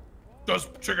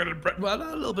 Just chicken and bread. Well,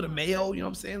 a little bit of mayo, you know what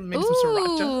I'm saying? Maybe some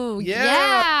sriracha. Ooh,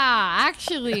 yeah,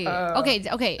 actually.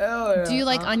 Okay. Yeah. Do you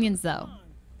like onions though?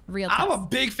 Real I'm test. a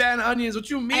big fan of onions. What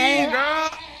you mean, girl?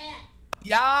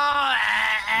 Yeah.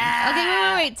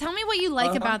 Okay, wait. Tell me what you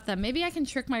like about them. Maybe I can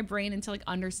trick my brain into like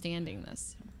understanding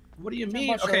this. What do you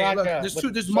mean? Okay, look,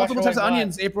 there's multiple types of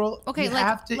onions, April. Okay,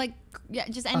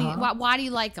 just any. Why do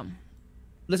you like them?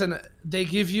 Listen, they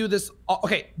give you this.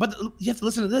 Okay, but you have to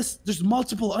listen to this. There's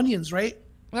multiple onions, right?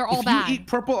 They're all if bad. you eat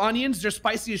purple onions, they're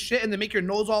spicy as shit, and they make your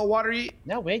nose all watery.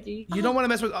 No, wait. You don't want to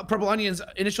mess with purple onions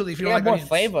initially if you They don't have like more onions.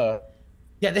 flavor.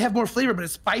 Yeah, they have more flavor, but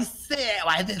it's spicy.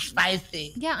 Why is it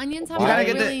spicy? Yeah, onions have You like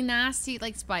gotta get really nasty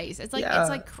like spice. It's like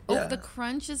the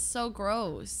crunch is so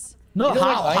gross. No,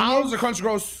 how's the crunch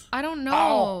gross? I don't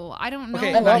know. I don't know.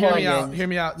 Okay, now hear me out. Hear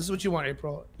me out. This is what you want,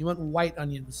 April. You want white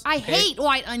onions. I hate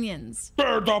white onions.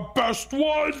 They're the best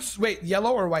ones. Wait,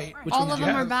 yellow or white? Which All one of did you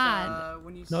them are have?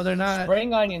 bad. No, they're not.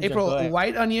 Spring onions April, are good.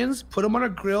 white onions, put them on a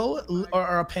grill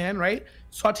or a pan, right?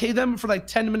 Saute them for like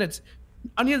 10 minutes.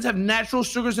 Onions have natural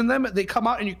sugars in them. They come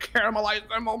out and you caramelize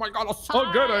them. Oh my God, it's so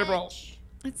good, April.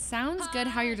 It sounds good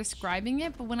how you're describing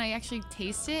it, but when I actually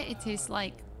taste it, it tastes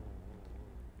like...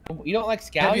 You don't like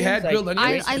scallions? Have you had grilled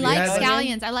onions? I like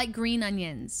scallions. I like green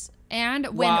onions. And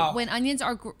when onions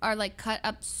are like cut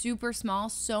up super small,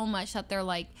 so much that they're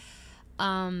like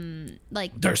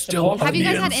they're still have you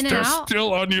guys had In and They're Out?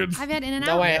 still onions. Have you had In and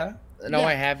Out? No,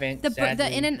 I haven't.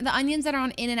 The onions that are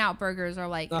on In and Out burgers are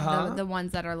like the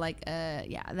ones that are like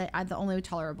the only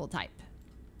tolerable type.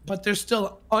 But they're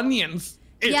still onions.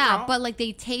 Yeah, but like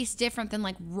they taste different than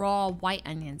like raw white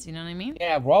onions. You know what I mean?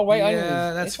 Yeah, raw white onions.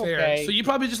 Yeah, that's fair. Okay. So you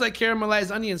probably just like caramelized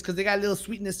onions because they got a little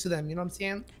sweetness to them. You know what I'm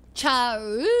saying?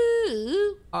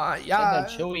 Yeah.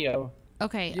 Cheerio.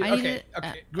 Okay. Okay.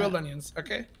 Grilled onions.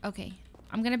 Okay. Okay.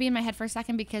 I'm gonna be in my head for a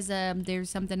second because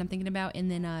there's something I'm thinking about, and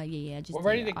then just. We're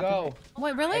ready to go.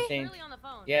 Wait, really? I think.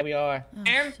 Yeah, we are. Oh,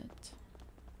 shit.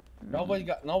 No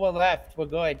one left. We're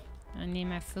good. I need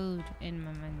my food in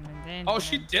my Oh,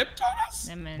 she dipped on us?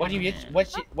 What do you get?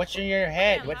 What's in your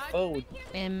head? What food?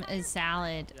 A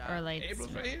salad or like.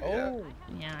 Oh.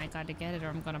 Yeah, I gotta get it or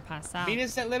I'm gonna pass out. Feed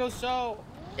us that little soul.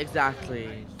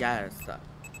 Exactly. Yes.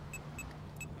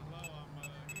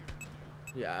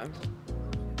 Yeah.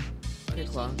 Okay,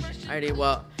 cool. Alrighty,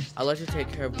 well, I'll let you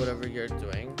take care of whatever you're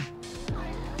doing.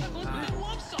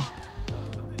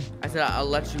 I said I'll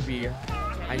let you be.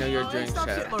 I know you're doing shit.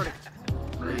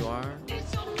 There you are.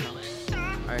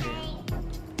 Alrighty.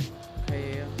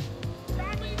 Okay.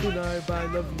 Good night, bye,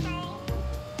 love you.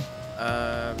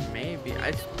 Maybe.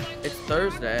 It's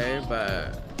Thursday,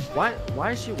 but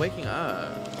why is she waking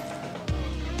up?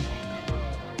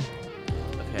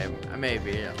 Okay,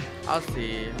 maybe. I'll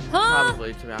see.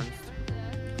 Probably, to be honest.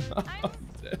 Okay.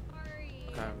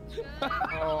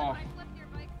 Oh.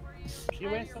 She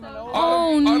went someone over.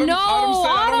 Oh, Autumn, no, Autumn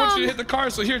said, I don't want you to Autumn. hit the car,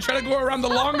 so here, try to go around the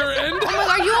longer end. Oh my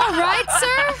God, are you alright,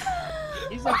 sir?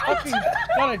 He's a fucking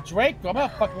got a Drake. I'm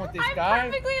not fucking with this guy.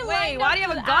 Wait, why do you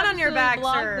have a gun on your back,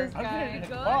 sir? I'm getting in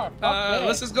the car.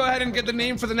 Let's just go ahead and get the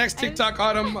name for the next TikTok,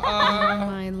 Autumn.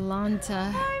 My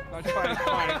Lanta. It's fine, it's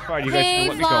fine, it's fine. You guys Hey, can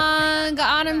let me go. Vlog,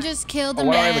 Autumn just killed a Oh,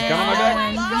 what, I man. have a gun on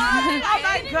my back? Oh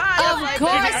my God! Of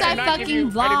course I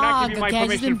fucking vlog. I did not give you my Okay, I just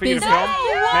permission been for you to busy. film.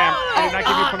 Ma'am, I did not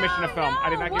give you permission to film. I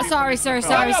did not give you Sorry, permission sir, to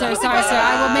film. sorry, sir. I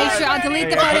will make sure I'll delete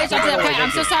the footage. Okay,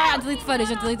 I'm so sorry. I'll delete the footage.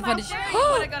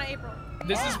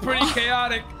 This is pretty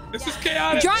chaotic. This is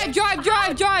chaotic. Drive. Drive.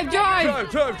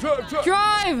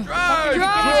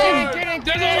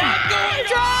 There's a lot going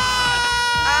on.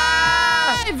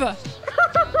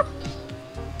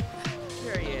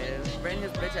 Here he is. Bring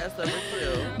his bitch ass over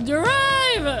too.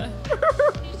 Drive.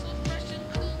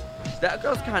 That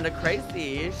girl's kind of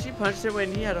crazy. She punched him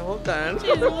when he had a whole gun.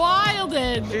 She's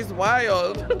wilded. She's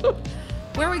wild.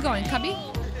 Where are we going, Cubby?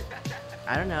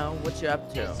 I don't know. What you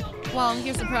up to? Well,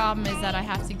 here's the problem is that I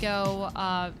have to go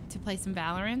to play some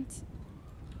Valorant.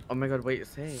 Oh my God, wait,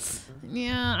 say.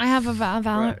 Yeah, I have a Valorant.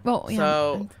 Right. Well, yeah,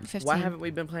 So, I'm 15. why haven't we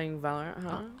been playing Valorant,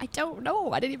 huh? I don't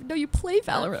know. I didn't even know you play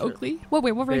Valorant, Oakley.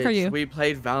 Wait, what rank are you? We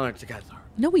played Valorant together.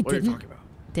 No, we What are you didn't. talking about?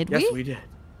 Did Yes, we? we did.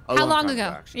 How long time ago?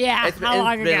 actually. Yeah, It's how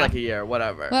long been ago? like a year,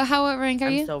 whatever. Well, what rank are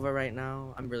you? I'm silver right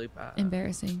now. I'm really bad.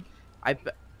 Embarrassing. Shut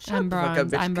I'm the fuck up,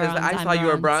 bronze. bitch, I'm 'cause bronze. I I'm saw you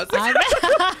were bronze. bronze.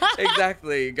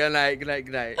 Exactly. Good night.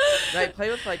 And I play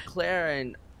with like Claire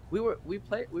and we were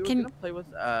gonna play with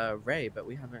Ray, but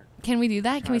we haven't. Can we do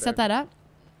that? Can we set that up?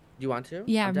 You want to?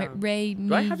 Yeah, I'm down. Ray.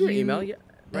 Do I have your you- email yet?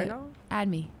 Right now? Add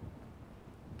me.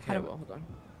 Okay, well, hold on.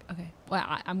 Okay. Well,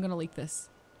 I'm gonna leak this.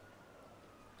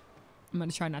 I'm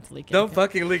gonna try not to leak it. Don't okay?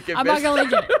 fucking leak it, I'm bitch. not gonna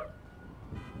leak it.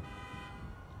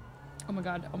 Oh my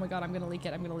god. I'm gonna leak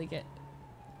it.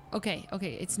 Okay.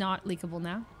 It's not leakable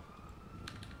now.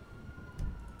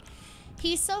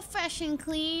 He's so fresh and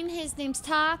clean. His name's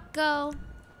Taco.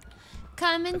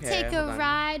 Come and Okay, take hold a on.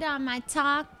 ride on my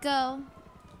taco.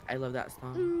 I love that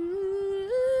song.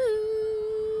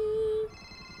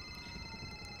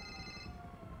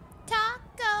 Taco.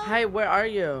 Hi, where are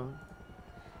you?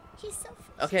 He's so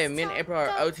fresh. Okay, me and April are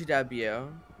OTW.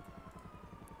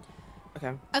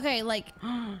 Okay. Okay, like.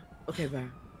 Okay, bye.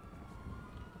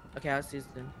 Okay, I'll see you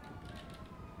soon.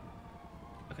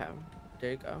 Okay,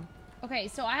 there you go. Okay,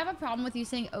 so I have a problem with you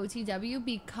saying OTW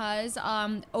because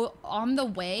on the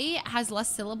way has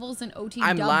less syllables than OTW.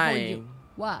 I'm lying.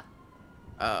 What?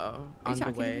 Oh, on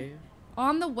the way.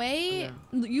 On the way,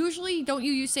 usually don't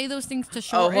you say those things to Oh,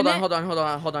 shorten hold on, it? hold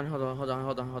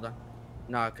on.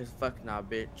 Nah, cause fuck nah,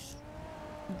 bitch.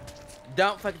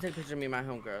 Don't fucking take a picture of me and my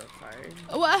homegirl. Sorry.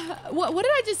 What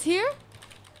did I just hear?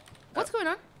 What's going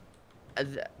on?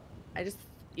 I just,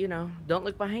 don't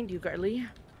look behind you, girly.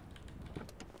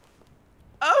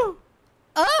 Oh.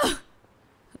 Oh.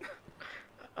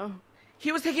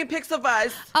 He was taking pics of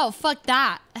us. Oh, fuck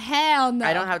that. Hell no.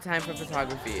 I don't have time for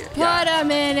photography. Put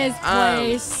him in his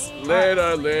place.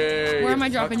 Literally. Where am I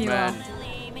dropping Fuck, you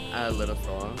man. off? Little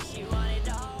soul.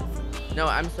 No,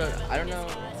 I don't know.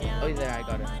 Oh, there, I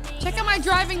got it. Check out my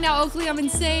driving now, Oakley. I'm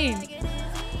insane.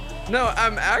 No,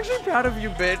 I'm actually proud of you,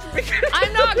 bitch.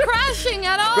 I'm not crashing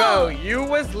at all. Bro, you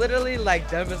was literally like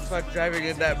dumb as fuck driving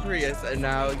in that Prius, and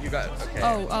now you got okay.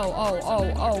 Oh.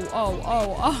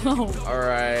 All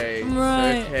right.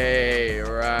 Right. Okay.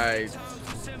 Right.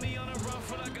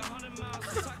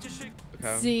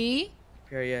 Okay. See?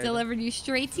 Period. Delivered you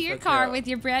straight to your So car cute. with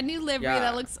your brand new livery Yeah.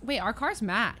 that looks. Wait, our cars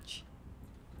match.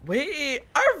 Wait,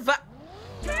 our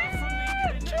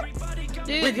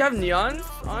Dude. Wait, do you have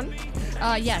neons on?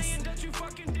 Yes.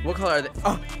 What color are they?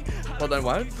 Oh, hold on,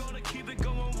 what?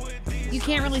 You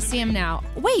can't really see them now.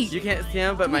 Wait. You can't see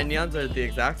them, but my neons are the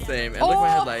exact same. And look at my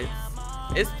headlights.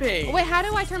 It's pink. Wait, how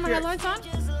do I turn my headlights on?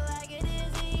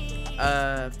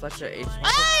 Fletcher H.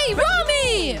 Hey,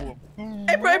 Rami!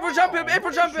 April, jump him!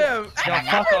 April, jump him! Yo,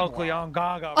 fuck Oakley on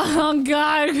Gaga. Oh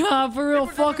God, for real,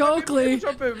 fuck Oakley.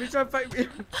 Jump him! He's trying to fight me.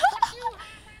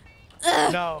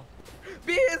 No.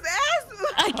 Beat his ass!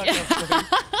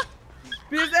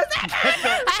 Beat his ass!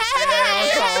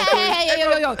 Hey,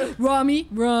 yo. Rami,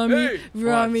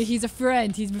 he's a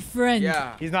friend. He's my friend.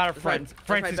 Yeah. He's not a friend.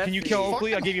 Francis, can you kill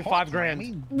Oakley? I'll give you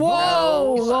 $5,000.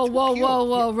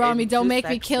 Whoa, Rami, don't make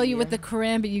me kill you with the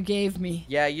karambit you gave me.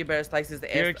 Yeah, you better slice his ass.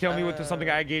 You're gonna kill me with something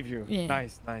I gave you. Yeah.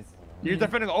 Nice. You're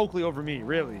defending Oakley over me,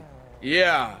 really?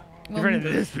 Yeah. You're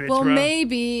defending this bitch, Well, bro.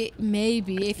 maybe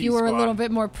if you were a little bit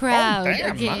more proud,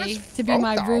 okay, to be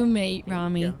my roommate,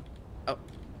 Rami.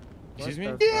 Excuse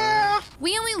me? Yeah.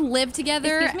 We only live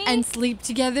together and sleep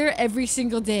together every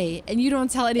single day, and you don't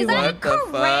tell anyone. Is that a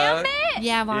karambit?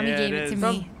 Yeah, Mommy gave it to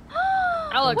me.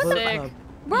 That looks sick.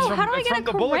 Bro, how do I get a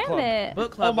karambit?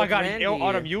 Book club. Oh my God, Randy.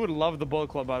 Autumn, you would love the Bullet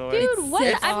Club, by the way. Dude,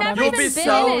 what? I've never You'll even be been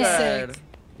so in good. it.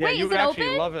 Yeah, Wait, you is would it actually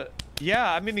open? love it.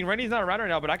 Yeah, I mean, Rennie's not around right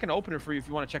now, but I can open it for you if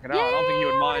you want to check it out. Yeah, I don't think you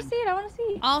would I want mind. to see it. I want to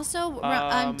see. Also,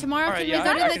 tomorrow, all right, can yeah, we go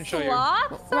I to can the show you.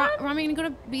 Rami, you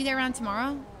gonna be there around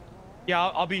tomorrow? Yeah,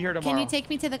 I'll be here tomorrow. Can you take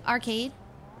me to the arcade?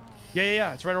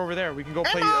 Yeah. It's right over there. We can go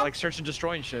play like search and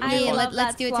destroy and shit. Yeah, love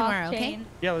let's that do it swap tomorrow, okay? chain.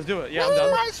 Yeah, let's do it. Yeah, I'm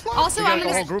done. Also, We got I'm the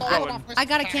gonna. whole group going. I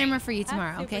got a camera for you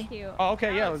tomorrow, That's okay? super cute. Oh,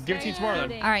 okay, yeah. Let's give it to you tomorrow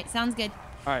then. All right, sounds good.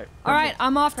 All right. All right,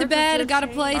 I'm off to bed. I gotta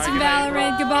play some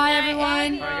Valorant. Goodbye,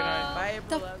 everyone. Bye,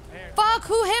 The fuck?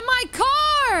 Who hit my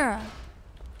car?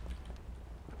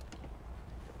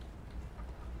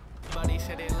 Everybody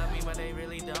say they love me, but they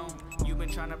really don't. You've been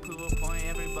trying to prove a point,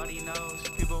 everybody knows.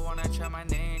 People wanna try my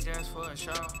name just for a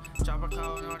show. Drop a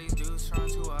call and all these dudes turn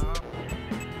to a hoe.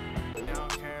 They don't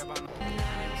care about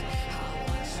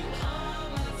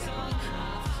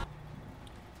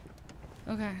no.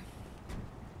 Okay.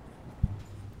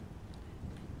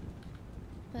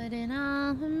 Put it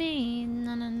on for me.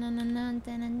 Na na na na na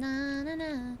na na na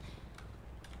na.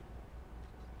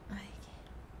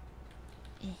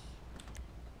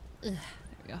 There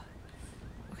we go.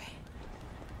 Okay.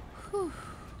 Whew.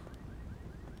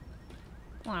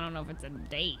 Well, I don't know if it's a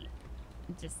date.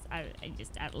 I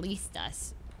just at least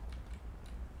us.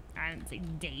 I didn't say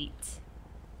date.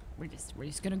 We're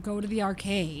just gonna go to the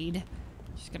arcade.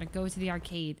 Just gonna go to the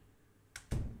arcade.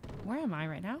 Where am I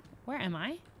right now? Where am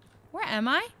I? Where am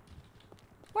I?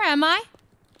 Where am I?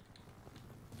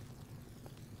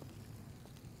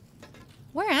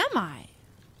 Where am I?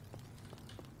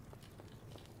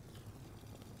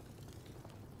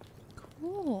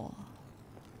 Cool.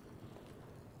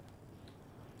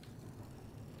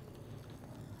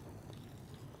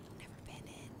 Never been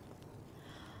in.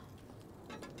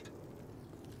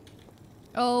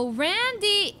 Oh,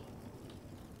 Randy!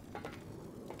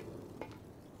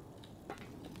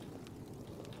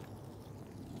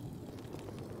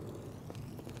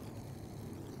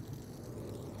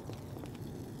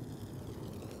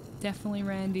 Definitely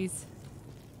Randy's.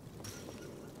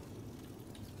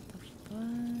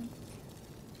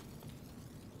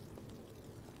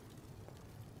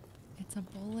 It's a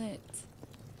bullet.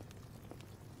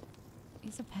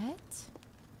 He's a pet?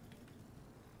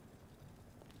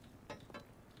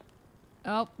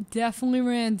 Oh, definitely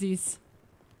Randy's.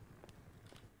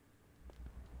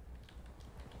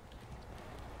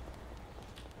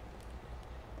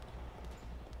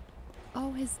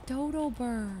 Oh, his dodo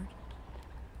bird.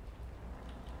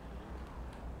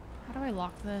 How do I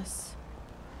lock this?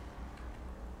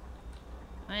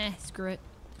 Screw it.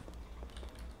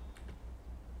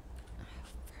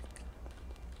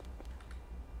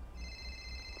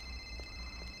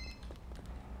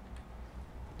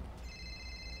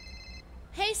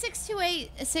 Hey,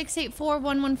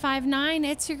 628-684-1159.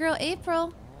 It's your girl,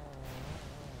 April.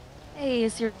 Hey,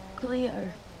 it's your Cleo.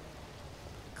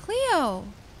 Cleo.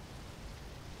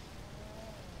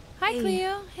 Hi, Hey.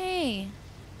 Cleo. Hey.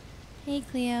 Hey,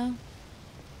 Cleo.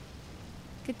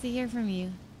 Good to hear from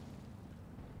you.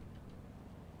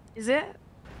 Is it?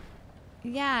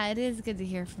 Yeah, it is good to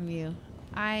hear from you.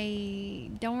 I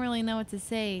don't really know what to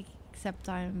say, except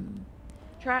I'm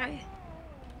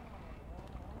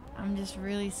just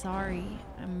really sorry.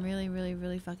 I'm really, really,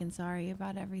 really fucking sorry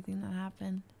about everything that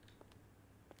happened.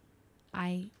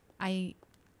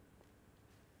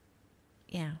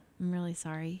 Yeah, I'm really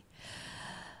sorry.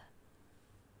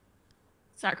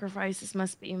 Sacrifices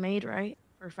must be made, right?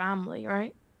 For family,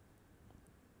 right?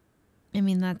 I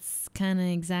mean, that's kind of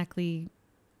exactly,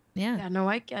 yeah. Yeah, no,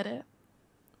 I get it.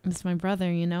 It's my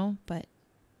brother, you know, but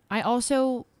I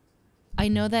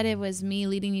know that it was me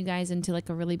leading you guys into like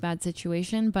a really bad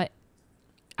situation, but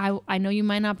I know you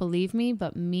might not believe me,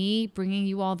 but me bringing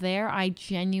you all there, I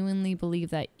genuinely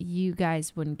believe that you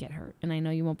guys wouldn't get hurt. And I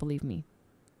know you won't believe me,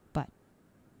 but...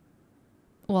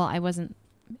 Well, I was...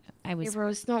 Hey, bro,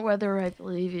 it's not whether I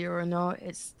believe you or not.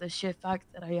 It's the sheer fact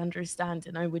that I understand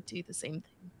and I would do the same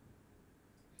thing.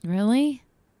 Really?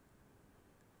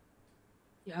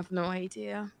 You have no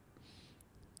idea.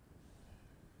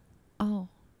 Oh.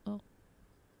 Well,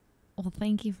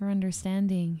 thank you for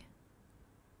understanding.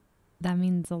 That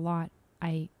means a lot.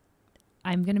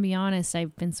 I'm gonna be honest,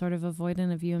 I've been sort of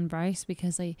avoidant of you and Bryce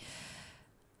because I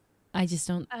just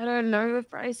don't... I don't know if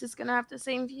Bryce is gonna have the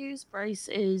same views. Bryce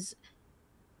is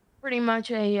pretty much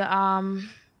a,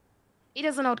 he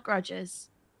doesn't hold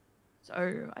grudges.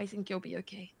 So I think you'll be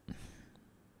okay.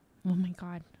 Oh my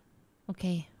god.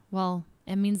 Okay, well,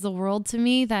 it means the world to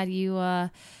me that you,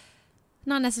 not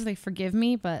necessarily forgive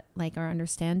me, but, like, are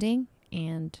understanding.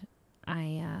 And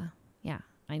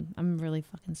I'm really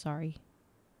fucking sorry.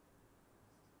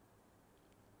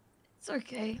 It's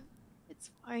okay. It's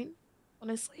fine.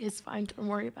 Honestly, it's fine. Don't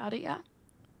worry about it, yeah?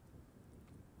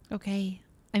 Okay.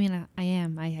 I mean, I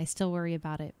am. I still worry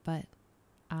about it, but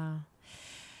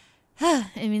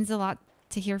it means a lot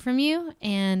to hear from you,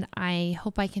 and I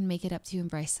hope I can make it up to you and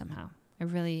Bryce somehow. I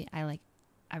really want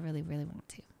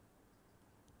to.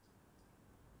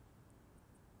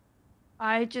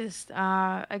 I just,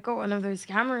 I got one of those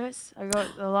cameras. I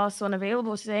got the last one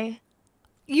available today.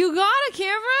 You got a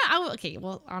camera? Okay,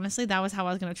 well, honestly, that was how I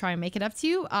was going to try and make it up to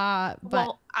you. But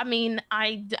well, I mean,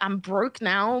 I'm broke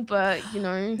now, but, you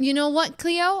know. You know what,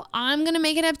 Cleo? I'm going to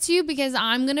make it up to you because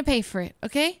I'm going to pay for it,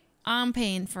 okay? I'm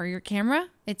paying for your camera.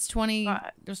 It's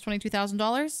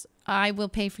 $22,000. I will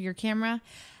pay for your camera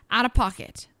out of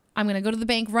pocket. I'm going to go to the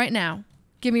bank right now.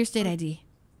 Give me your state ID.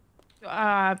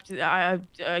 Are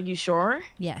you sure?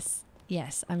 Yes,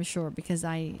 I'm sure because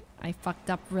I fucked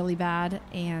up really bad,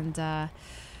 and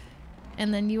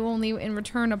then you only in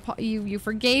return you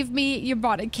forgave me. You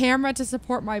bought a camera to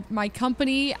support my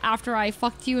company after I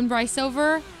fucked you and Bryce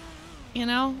over. You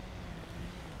know?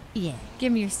 Yeah.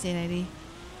 Give me your state ID.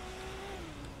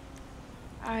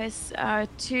 It's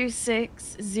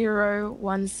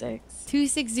 26016.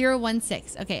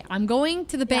 26016. Okay, I'm going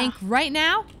to the bank right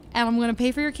now. And I'm gonna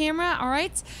pay for your camera, all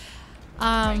right?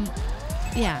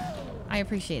 Yeah, I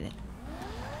appreciate it.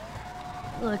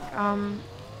 Look,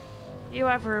 you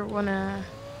ever wanna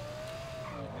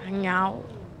hang out?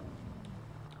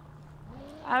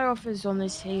 That offer's on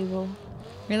this table.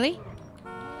 Really?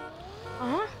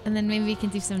 Uh-huh. And then maybe we can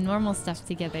do some normal stuff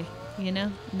together, you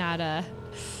know? Not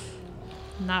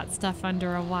stuff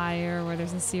under a wire where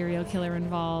there's a serial killer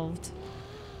involved.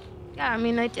 Yeah, I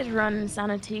mean, I did run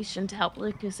sanitation to help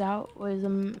Lucas out with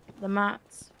the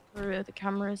mats for the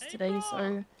cameras today,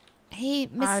 so... Hey,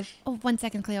 Oh, 1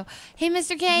 second, Cleo. Hey,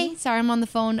 Mr. K. Sorry, I'm on the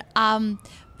phone.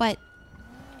 But...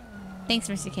 Thanks,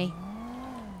 Mr. K.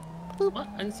 What?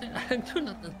 I didn't do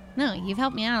nothing. No, you've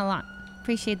helped me out a lot.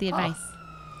 Appreciate the advice.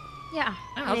 Yeah,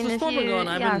 how's the storm going?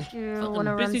 If you want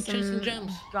to run busy chasing some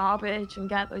gems. garbage and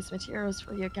get those materials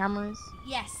for your cameras.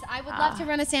 Yes, I would love to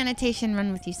run a sanitation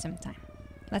run with you sometime.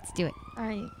 Let's do it. All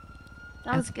right.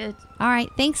 Sounds good. All right.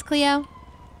 Thanks, Cleo.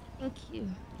 Thank you.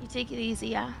 You take it easy,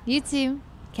 yeah? You too.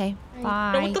 Okay.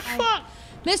 Bye. Yo, what the fuck?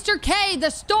 Mr. K, the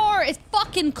store is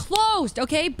fucking closed,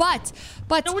 okay? But...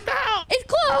 Yo, what the hell? It's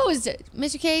closed!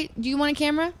 Mr. K, do you want a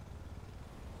camera?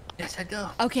 Yes, I do.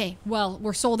 Okay, well,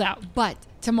 we're sold out. But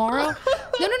tomorrow... No.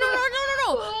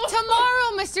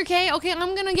 Tomorrow, Mr. K. Okay,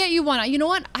 I'm gonna get you one. You know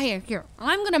what? Here.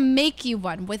 I'm gonna make you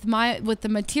one with the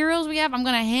materials we have. I'm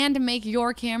gonna hand make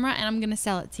your camera, and I'm gonna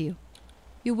sell it to you.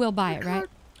 You will buy it, right?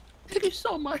 Thank you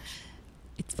so much.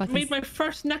 It's fucking... I made my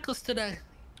first necklace today.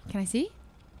 Can I see?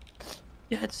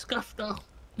 Yeah, it's scuffed though.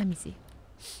 Let me see.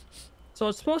 So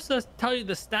it's supposed to tell you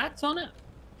the stats on it.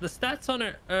 The stats on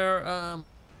it are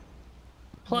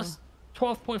plus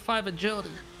 12.5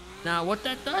 agility. Now, what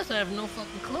that does, I have no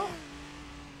fucking clue.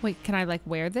 Wait, can I like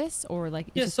wear this or like?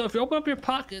 Yeah. So if you open up your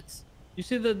pockets, you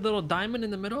see the little diamond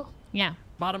in the middle? Yeah.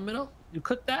 Bottom middle. You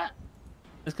click that.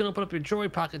 It's gonna open up your jewelry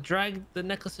pocket. Drag the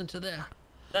necklace into there.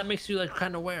 That makes you like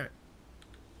kind of wear it.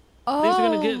 Oh. These are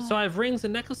gonna give. So I have rings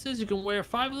and necklaces. You can wear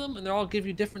 5 of them, and they all give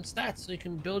you different stats. So you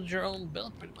can build your own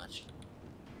build pretty much.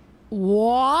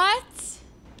 What?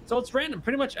 So it's random.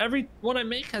 Pretty much every one I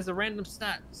make has a random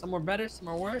stat. Some are better, some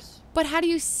are worse. But how do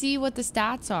you see what the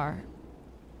stats are?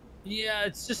 Yeah,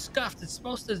 it's just scuffed. It's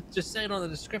supposed to just say it on the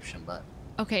description, but...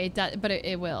 Okay, it does, but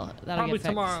it will. That'll probably get fixed.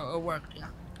 Tomorrow it'll work, yeah.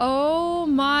 Oh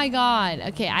my god.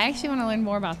 Okay, I actually want to learn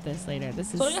more about this later.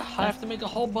 This is... So yeah, I have to make a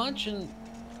whole bunch, and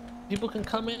people can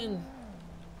come in and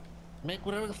make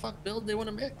whatever the fuck build they want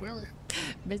to make, really.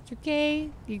 Mr. K,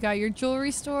 you got your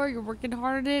jewelry store. You're working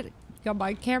hard at it. You got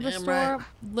my camera Damn store. right.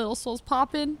 Little Soul's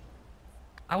popping.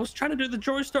 I was trying to do the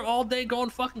jewelry store all day, going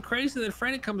fucking crazy. Then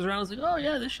Franny comes around. I was like, oh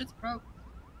yeah, this shit's broke.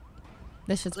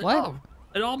 This shit's Like, what? oh,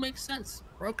 it all makes sense.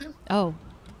 Broken? Oh,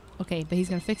 okay, but he's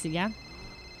gonna fix it, yeah?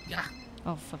 Yeah.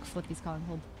 Oh fuck, Flippy's calling.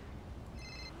 Hold.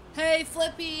 Hey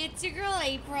Flippy, it's your girl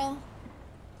April.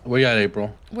 Where you at,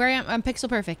 April? Where I am? I'm Pixel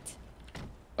Perfect.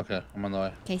 Okay, I'm on the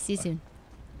way. Okay, see you soon.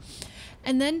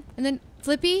 And then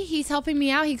Flippy, he's helping me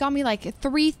out. He got me like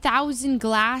 3,000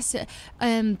 glass,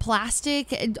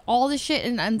 plastic, and all this shit.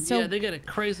 And so yeah, they get a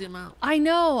crazy amount. I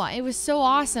know, it was so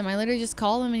awesome. I literally just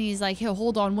called him and he's like, "Hey,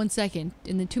 hold on 1 second."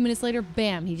 And then 2 minutes later,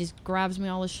 bam, he just grabs me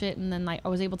all the shit. And then like I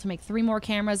was able to make 3 more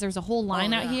cameras. There's a whole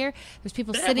line out here. There's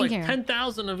people They sitting have like here.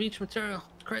 10,000 of each material.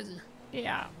 It's crazy.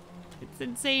 Yeah, it's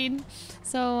insane.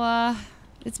 So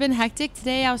it's been hectic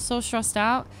today. I was so stressed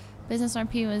out. Business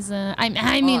RP was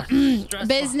I mean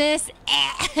business.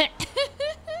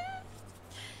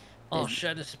 Oh shit!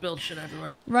 I just spilled shit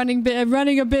everywhere.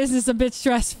 running a business a bit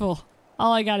stressful.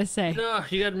 All I gotta say. No,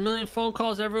 you got a million phone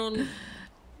calls. Everyone.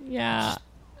 Yeah.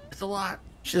 It's a lot.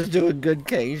 She's doing good,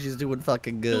 Kay. She's doing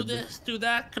fucking good. Do this, do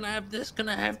that. Can I have this? Can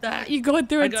I have that? You going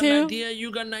through I it got too? an idea.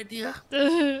 You got an idea.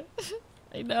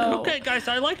 I know. Okay, guys,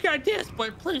 I like your ideas,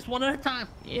 but please, one at a time.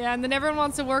 Yeah, and then everyone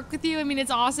wants to work with you. I mean, it's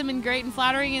awesome and great and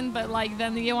flattering, but like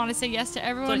then you want to say yes to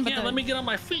everyone. It's like, but yeah, then... let me get on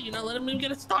my feet. You know, let me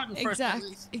get it started first.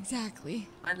 Exactly.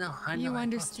 I know. You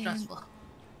understand.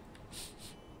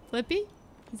 Flippy,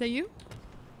 is that you?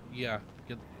 Yeah.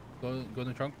 Go in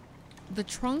the trunk. The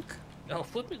trunk? Yo,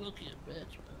 Flippy, look at you,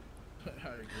 bitch.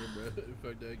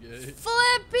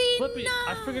 Flippy, no!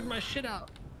 I figured my shit out.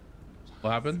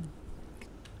 What happened?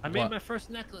 I made What? my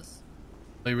first necklace.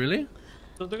 Wait, really?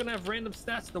 So they're gonna have random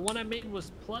stats. The one I made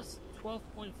was plus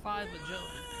 12.5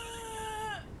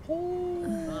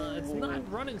 agility. It's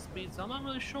not running speed, so I'm not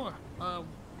really sure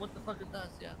what the fuck it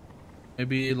does. Yeah.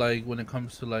 Maybe like when it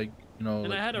comes to like And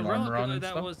like, I had a armor on relic and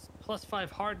that stuff? was plus 5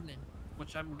 hardening,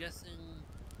 which I'm guessing,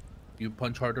 You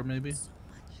punch harder, maybe.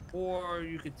 or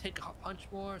you could take a punch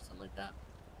more or something like that.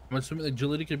 I'm assuming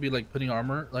agility could be like putting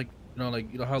armor, like you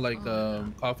know how like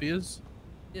coffee is.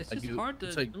 Yeah, it's Like just hard to.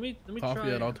 it's like let me coffee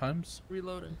try at all times.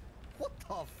 reloading. What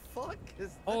the fuck is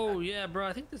that? Oh yeah, bro.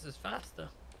 I think this is faster.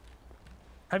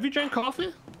 Have you drank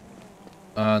coffee?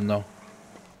 No.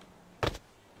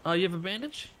 You have a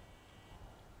bandage?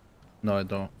 No, I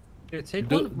don't. Here, take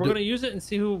one. We're gonna use it and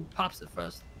see who pops it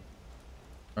first.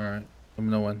 All right. Let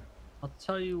me know when. I'll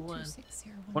tell you when.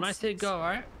 When I say go, all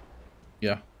right?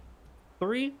 Yeah.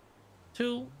 3,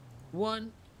 2,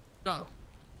 1, go.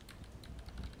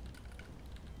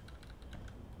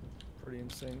 Pretty in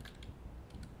sync.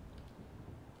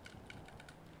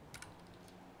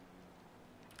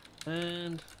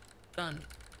 And done.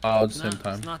 Oh, at the same No,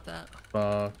 time. It's not that.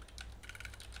 Huh.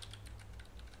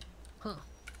 You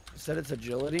said it's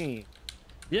agility.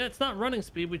 Yeah, it's not running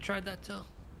speed. We tried that too.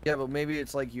 Yeah, but maybe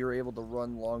it's like you're able to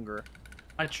run longer.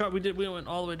 I tried. We went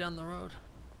all the way down the road.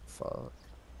 Fuck.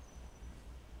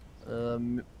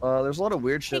 There's a lot of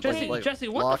weird shit like Jesse,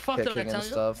 what the lock fuck did I picking tell and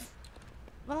you? stuff.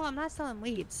 Well, I'm not selling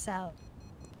weed, so.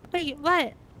 Wait,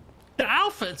 what? The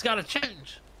outfit's gotta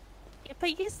change. Yeah,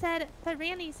 but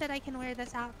Randy said I can wear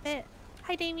this outfit.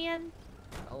 Hi, Damien.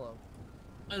 Hello.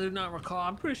 I do not recall.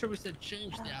 I'm pretty sure we said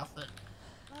change the outfit.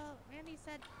 Well, Randy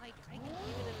said, like, I can keep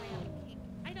it if I have a kink.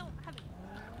 I don't have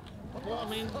a... Well, I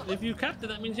mean, if you kept it,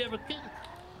 that means you have a kink.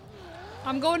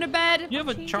 I'm going to bed. You have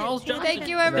a Charles Johnson. Thank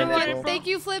you, everyone. Thank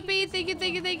you, Flippy. Thank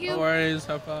you. No worries.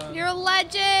 Have fun. You're a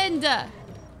legend.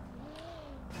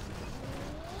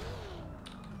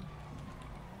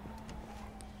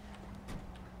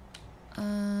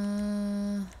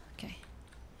 Okay.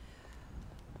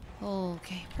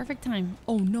 Okay, perfect time.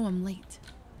 Oh no, I'm late.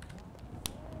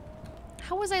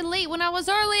 How was I late when I was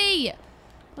early? I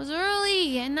was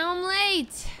early and now I'm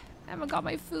late. I haven't got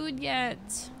my food yet.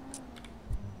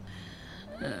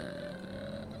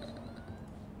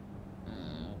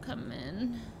 Come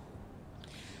in.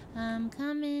 I'm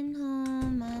coming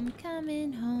home, I'm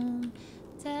coming home.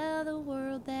 Tell the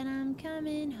world that I'm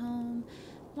coming home.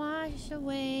 Wash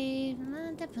away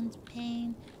my different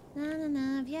pain.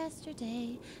 Of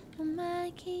yesterday. Oh,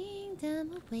 my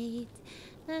kingdom awaits.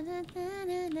 I'm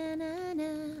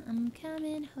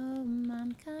coming home,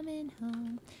 I'm coming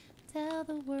home. Tell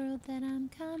the world that I'm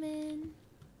coming.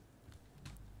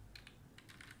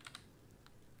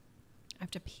 I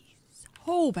have to pee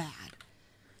so bad.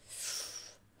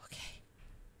 Okay.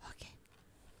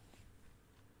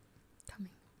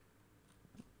 Coming.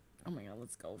 Oh my god,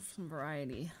 let's go for some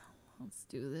variety. Let's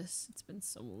do this. It's been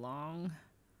so long.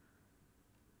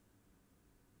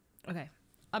 Okay,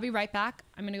 I'll be right back.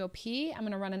 I'm gonna go pee. I'm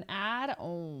gonna run an ad.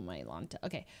 Oh my Lanta.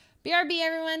 Okay. BRB,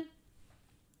 everyone.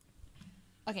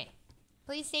 Okay.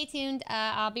 Please stay tuned.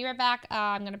 I'll be right back.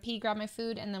 I'm gonna pee, grab my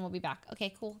food, and then we'll be back.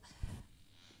 Okay, cool.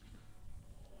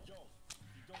 Yo,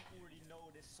 you don't already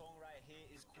know this song right here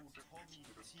is called Tommy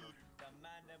T. The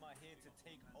man them are here to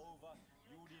take over.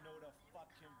 You already know the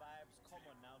fucking vibes. Come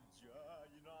on now, you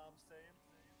know what I'm saying?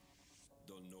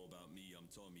 Don't know about me, I'm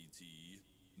Tommy T.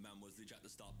 Man was the at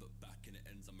the start, but back in the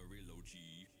ends, I'm a real OG.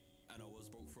 And I was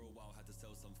broke for a while, had to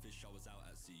sell some fish, I was out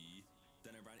at sea.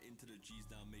 Then I ran into the G's,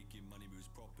 now making money moves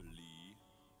properly.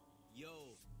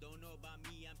 Yo, don't know about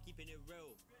me, I'm keeping it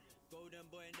real. Golden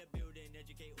boy in the building,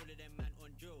 educate all of them man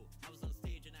on drill. I was on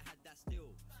stage and I had that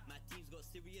still. My team's got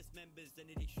serious members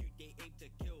and they shoot, they aim to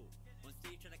kill. On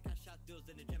stage trying to cash out deals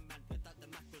and the gem man put out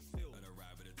the macro spill. And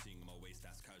arrive at a ting, my waist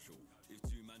that's casual. If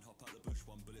two men hop out the bush,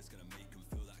 one bullet's gonna make them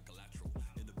feel like collateral.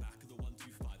 In the back of the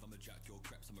 125, I'ma jack your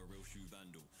creps, I'm a real shoe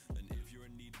vandal. And if you're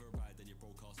in need of a ride, then your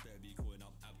broadcast better be calling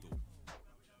up Abdul.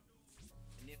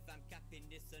 And if I'm capping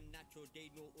this unnatural,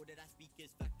 they know all that I speak is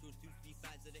factual. 2, 3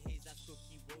 sides of the haze, that's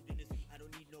cookie rolled in the suit. I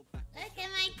don't need no back. Look at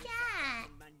my cat.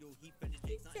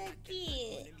 He's so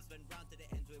cute. Let me spend round to the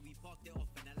ends where we parked it off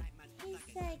and I like man. He's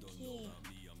so cute.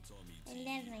 I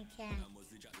love my cat.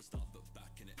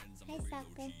 Hi,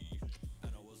 Soccer.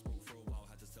 And I was broke for a while,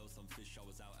 had to sell some fish, I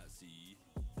was out at sea.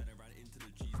 Then I ran into the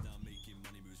G's, now making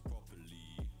money moves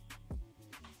properly.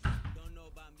 Don't know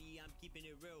about me, I'm keeping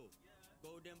it real.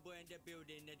 Golden boy in the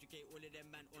building, educate all of them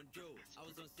man on drill. I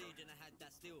was on stage and I had that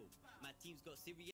still. My team's got serious